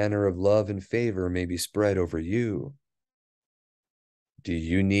his banner of love and favor may be spread over you. Do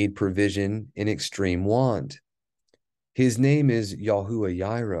you need provision in extreme want? His name is Yahuah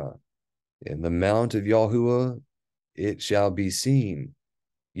Yireh. In the mount of Yahuah it shall be seen.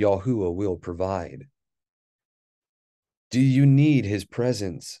 Yahuah will provide. Do you need his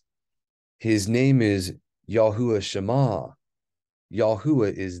presence? His name is Yahuah Shema.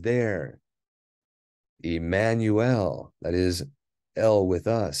 Yahuah is there. Emmanuel, that is, El with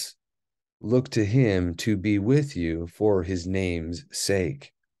us. Look to him to be with you for his name's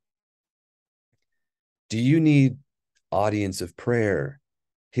sake. Do you need audience of prayer?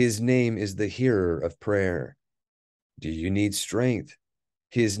 His name is the hearer of prayer. Do you need strength?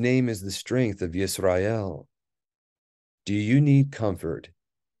 His name is the strength of Yisrael. Do you need comfort?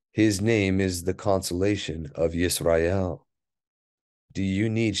 His name is the consolation of Yisrael. Do you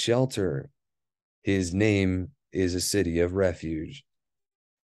need shelter? His name is a city of refuge.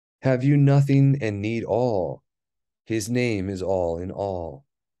 Have you nothing and need all? His name is all in all.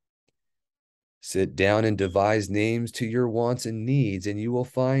 Sit down and devise names to your wants and needs, and you will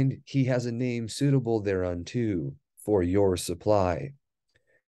find he has a name suitable thereunto for your supply.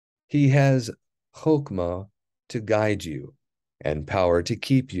 He has chokmah to guide you, and power to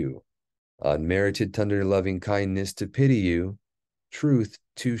keep you, unmerited tender loving kindness to pity you, truth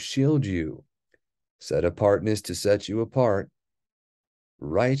to shield you, set apartness to set you apart,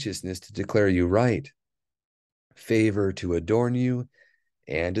 righteousness to declare you right, favor to adorn you,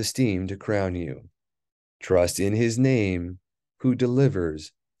 and esteem to crown you. Trust in his name, who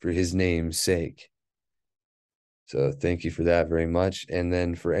delivers for his name's sake. So thank you for that very much. And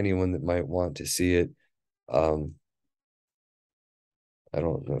then for anyone that might want to see it, I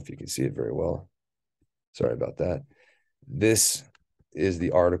don't know if you can see it very well. Sorry about that. This is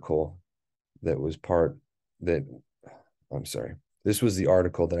the article that was this was the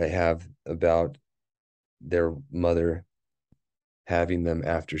article that I have about their mother having them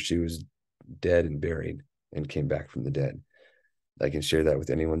after she was dead and buried and came back from the dead. I can share that with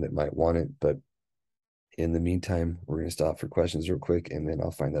anyone that might want it, but in the meantime, we're going to stop for questions real quick, and then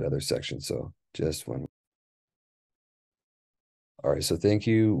I'll find that other section. So just one. All right, so thank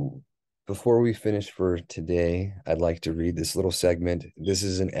you. Before we finish for today, I'd like to read this little segment. This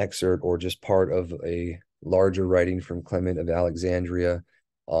is an excerpt or just part of a larger writing from Clement of Alexandria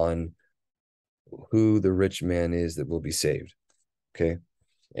on who the rich man is that will be saved. Okay.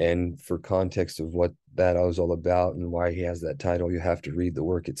 And for context of what that was all about and why he has that title, you have to read the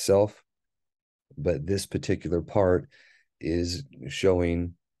work itself. But this particular part is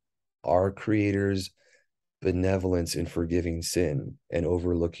showing our Creator's benevolence in forgiving sin and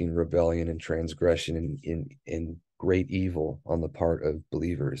overlooking rebellion and transgression in great evil on the part of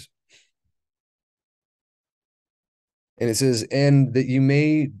believers. And it says, and that you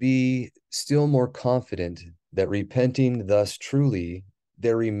may be still more confident that repenting thus truly,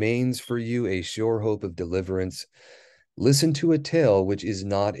 there remains for you a sure hope of deliverance. Listen to a tale which is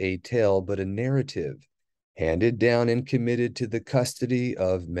not a tale, but a narrative, handed down and committed to the custody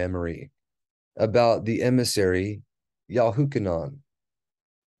of memory, about the emissary Yahuchanan.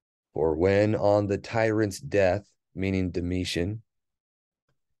 For when on the tyrant's death, meaning Domitian,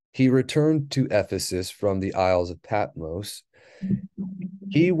 he returned to Ephesus from the Isles of Patmos,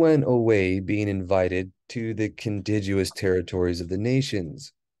 He went away, being invited to the contiguous territories of the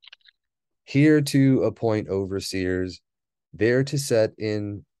nations, here to appoint overseers, there to set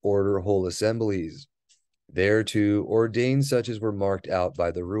in order whole assemblies, there to ordain such as were marked out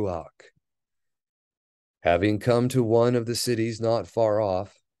by the Ruach. Having come to one of the cities not far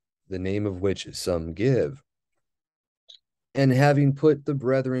off, the name of which some give, and having put the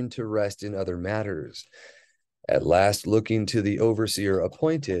brethren to rest in other matters, at last looking to the overseer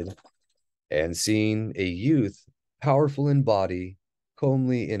appointed, and seeing a youth, powerful in body,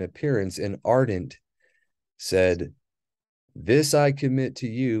 comely in appearance, and ardent, said, "This I commit to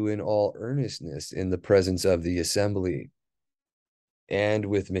you in all earnestness in the presence of the assembly, and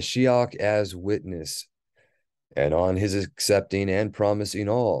with Mashiach as witness." And on his accepting and promising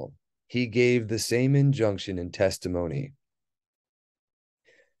all, he gave the same injunction and testimony.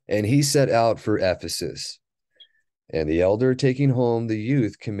 And he set out for Ephesus. And the elder, taking home the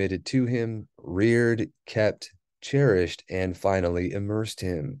youth, committed to him, reared, kept, cherished, and finally immersed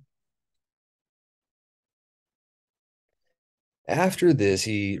him. After this,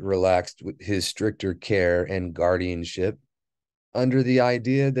 he relaxed his stricter care and guardianship under the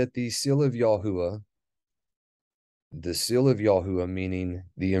idea that the seal of Yahuah meaning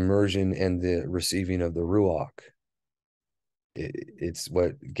the immersion and the receiving of the Ruach. It's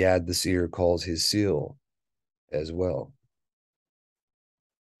what Gad the seer calls his seal as well.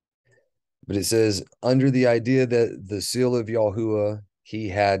 But it says, under the idea that the seal of Yahuah he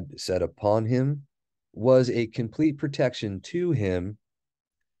had set upon him was a complete protection to him,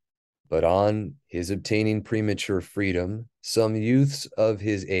 but on his obtaining premature freedom, some youths of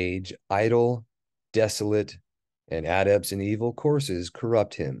his age, idle, desolate, and adepts in evil courses,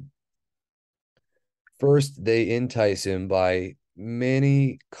 corrupt him. First, they entice him by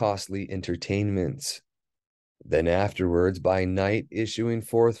many costly entertainments. Then afterwards, by night, issuing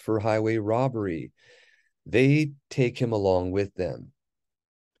forth for highway robbery, they take him along with them.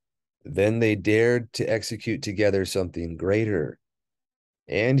 Then they dared to execute together something greater.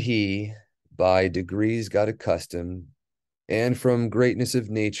 And he, by degrees, got accustomed, and from greatness of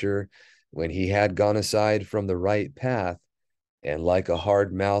nature, when he had gone aside from the right path, and like a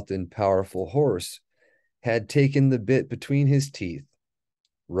hard-mouthed and powerful horse, had taken the bit between his teeth,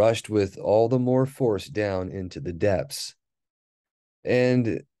 rushed with all the more force down into the depths.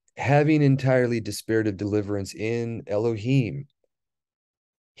 And having entirely despaired of deliverance in Elohim,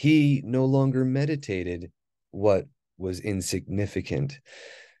 he no longer meditated what was insignificant,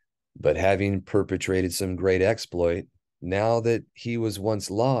 but having perpetrated some great exploit, now that he was once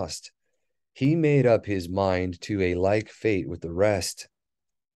lost, he made up his mind to a like fate with the rest,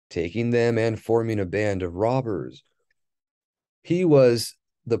 taking them and forming a band of robbers. He was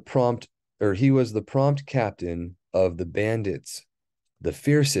the prompt captain of the bandits, the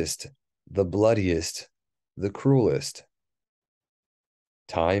fiercest, the bloodiest, the cruelest.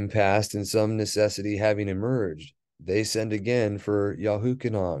 Time passed, and some necessity having emerged, they sent again for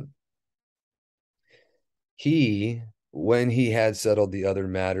Yahuah. He, when he had settled the other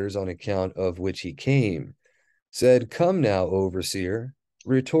matters on account of which he came, said, "Come now, overseer,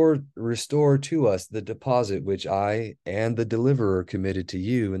 restore to us the deposit which I and the deliverer committed to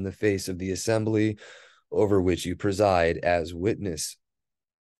you in the face of the assembly over which you preside as witness."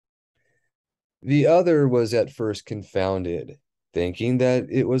 The other was at first confounded, thinking that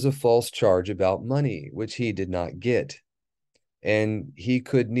it was a false charge about money, which he did not get. And he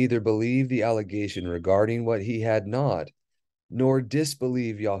could neither believe the allegation regarding what he had not, nor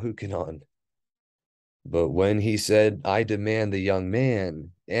disbelieve Yahuah. But when he said, "I demand the young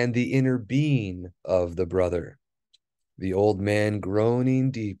man and the inner being of the brother," the old man,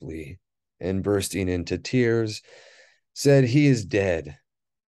 groaning deeply and bursting into tears, said, "He is dead."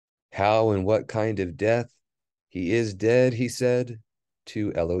 How and what kind of death? He is dead, he said,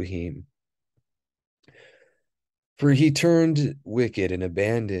 to Elohim. For he turned wicked and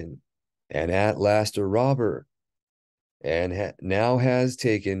abandoned, and at last a robber, and now has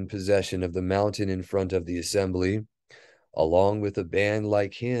taken possession of the mountain in front of the assembly, along with a band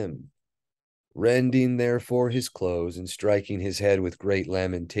like him. Rending therefore his clothes and striking his head with great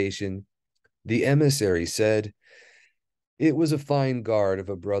lamentation, the emissary said, "It was a fine guard of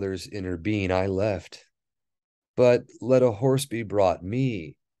a brother's inner being I left. But let a horse be brought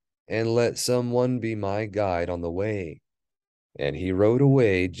me, and let someone be my guide on the way." And he rode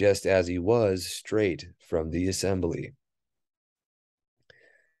away just as he was, straight from the assembly.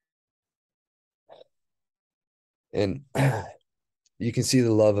 And you can see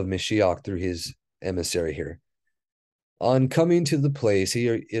the love of Mashiach through his emissary here. On coming to the place, he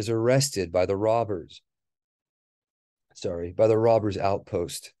is arrested by the robbers. by the robbers'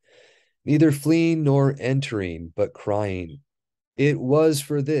 outpost, neither fleeing nor entering, but crying, "It was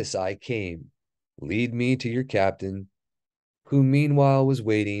for this I came. Lead me to your captain," who meanwhile was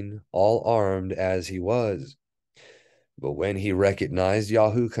waiting, all armed as he was. But when he recognized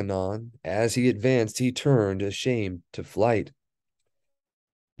Yahuah, as he advanced, he turned ashamed to flight.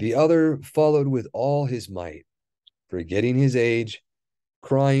 The other followed with all his might, forgetting his age,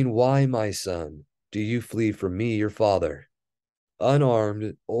 crying, "Why, my son, do you flee from me, your father?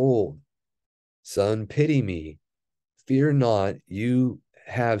 Unarmed, old. Son, pity me. Fear not, you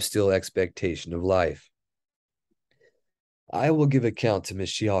have still expectation of life. I will give account to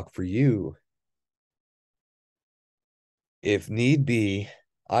Mashiach for you. If need be,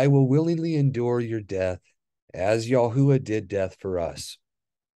 I will willingly endure your death, as Yahuah did death for us.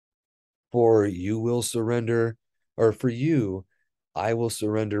 For you will surrender, or for you, I will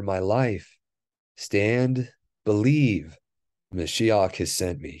surrender my life. Stand, believe, Mashiach has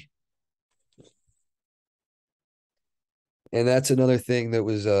sent me." And that's another thing that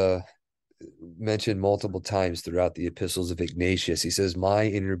was mentioned multiple times throughout the epistles of Ignatius. He says, "My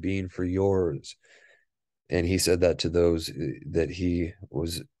inner being for yours." And he said that to those that he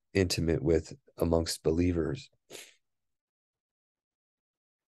was intimate with amongst believers.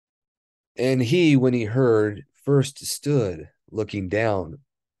 And he, when he heard, first stood, looking down,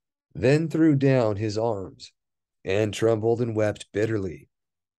 then threw down his arms, and trembled and wept bitterly.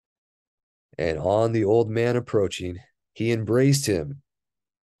 And on the old man approaching, he embraced him,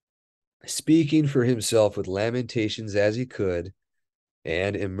 speaking for himself with lamentations as he could,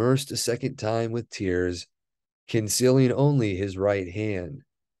 and immersed a second time with tears, concealing only his right hand,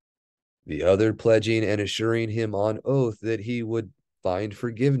 the other pledging and assuring him on oath that he would find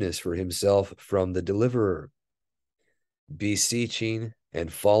forgiveness for himself from the deliverer, beseeching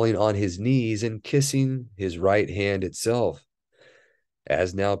and falling on his knees and kissing his right hand itself,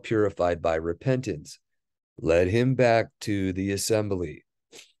 as now purified by repentance, led him back to the assembly.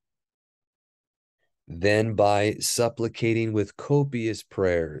 Then, by supplicating with copious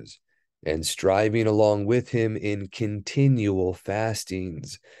prayers and striving along with him in continual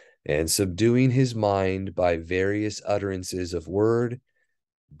fastings, and subduing his mind by various utterances of word,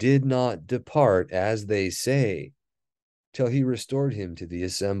 did not depart, as they say, till he restored him to the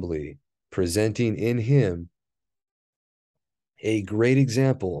assembly, presenting in him a great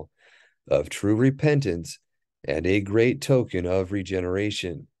example of true repentance and a great token of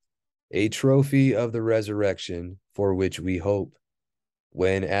regeneration, a trophy of the resurrection for which we hope,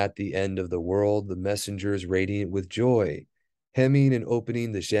 when at the end of the world the messengers radiant with joy, hemming and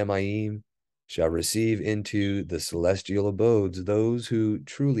opening the Shamayim, shall receive into the celestial abodes those who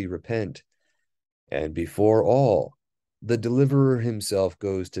truly repent. And before all, the deliverer himself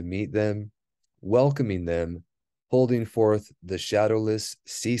goes to meet them, welcoming them, holding forth the shadowless,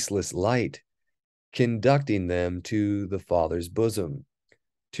 ceaseless light, conducting them to the Father's bosom,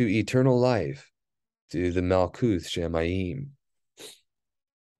 to eternal life, to the Malkuth Shamayim.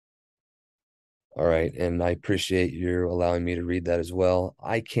 All right, and I appreciate you allowing me to read that as well.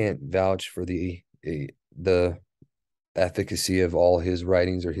 I can't vouch for the efficacy of all his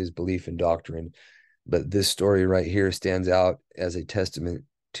writings or his belief in doctrine, but this story right here stands out as a testament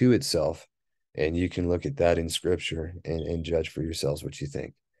to itself, and you can look at that in scripture and judge for yourselves what you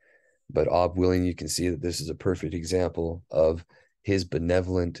think. But ob willing, you can see that this is a perfect example of his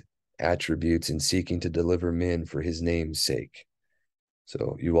benevolent attributes in seeking to deliver men for his name's sake.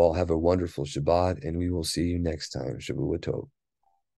 So you all have a wonderful Shabbat, and we will see you next time. Shavua Tov.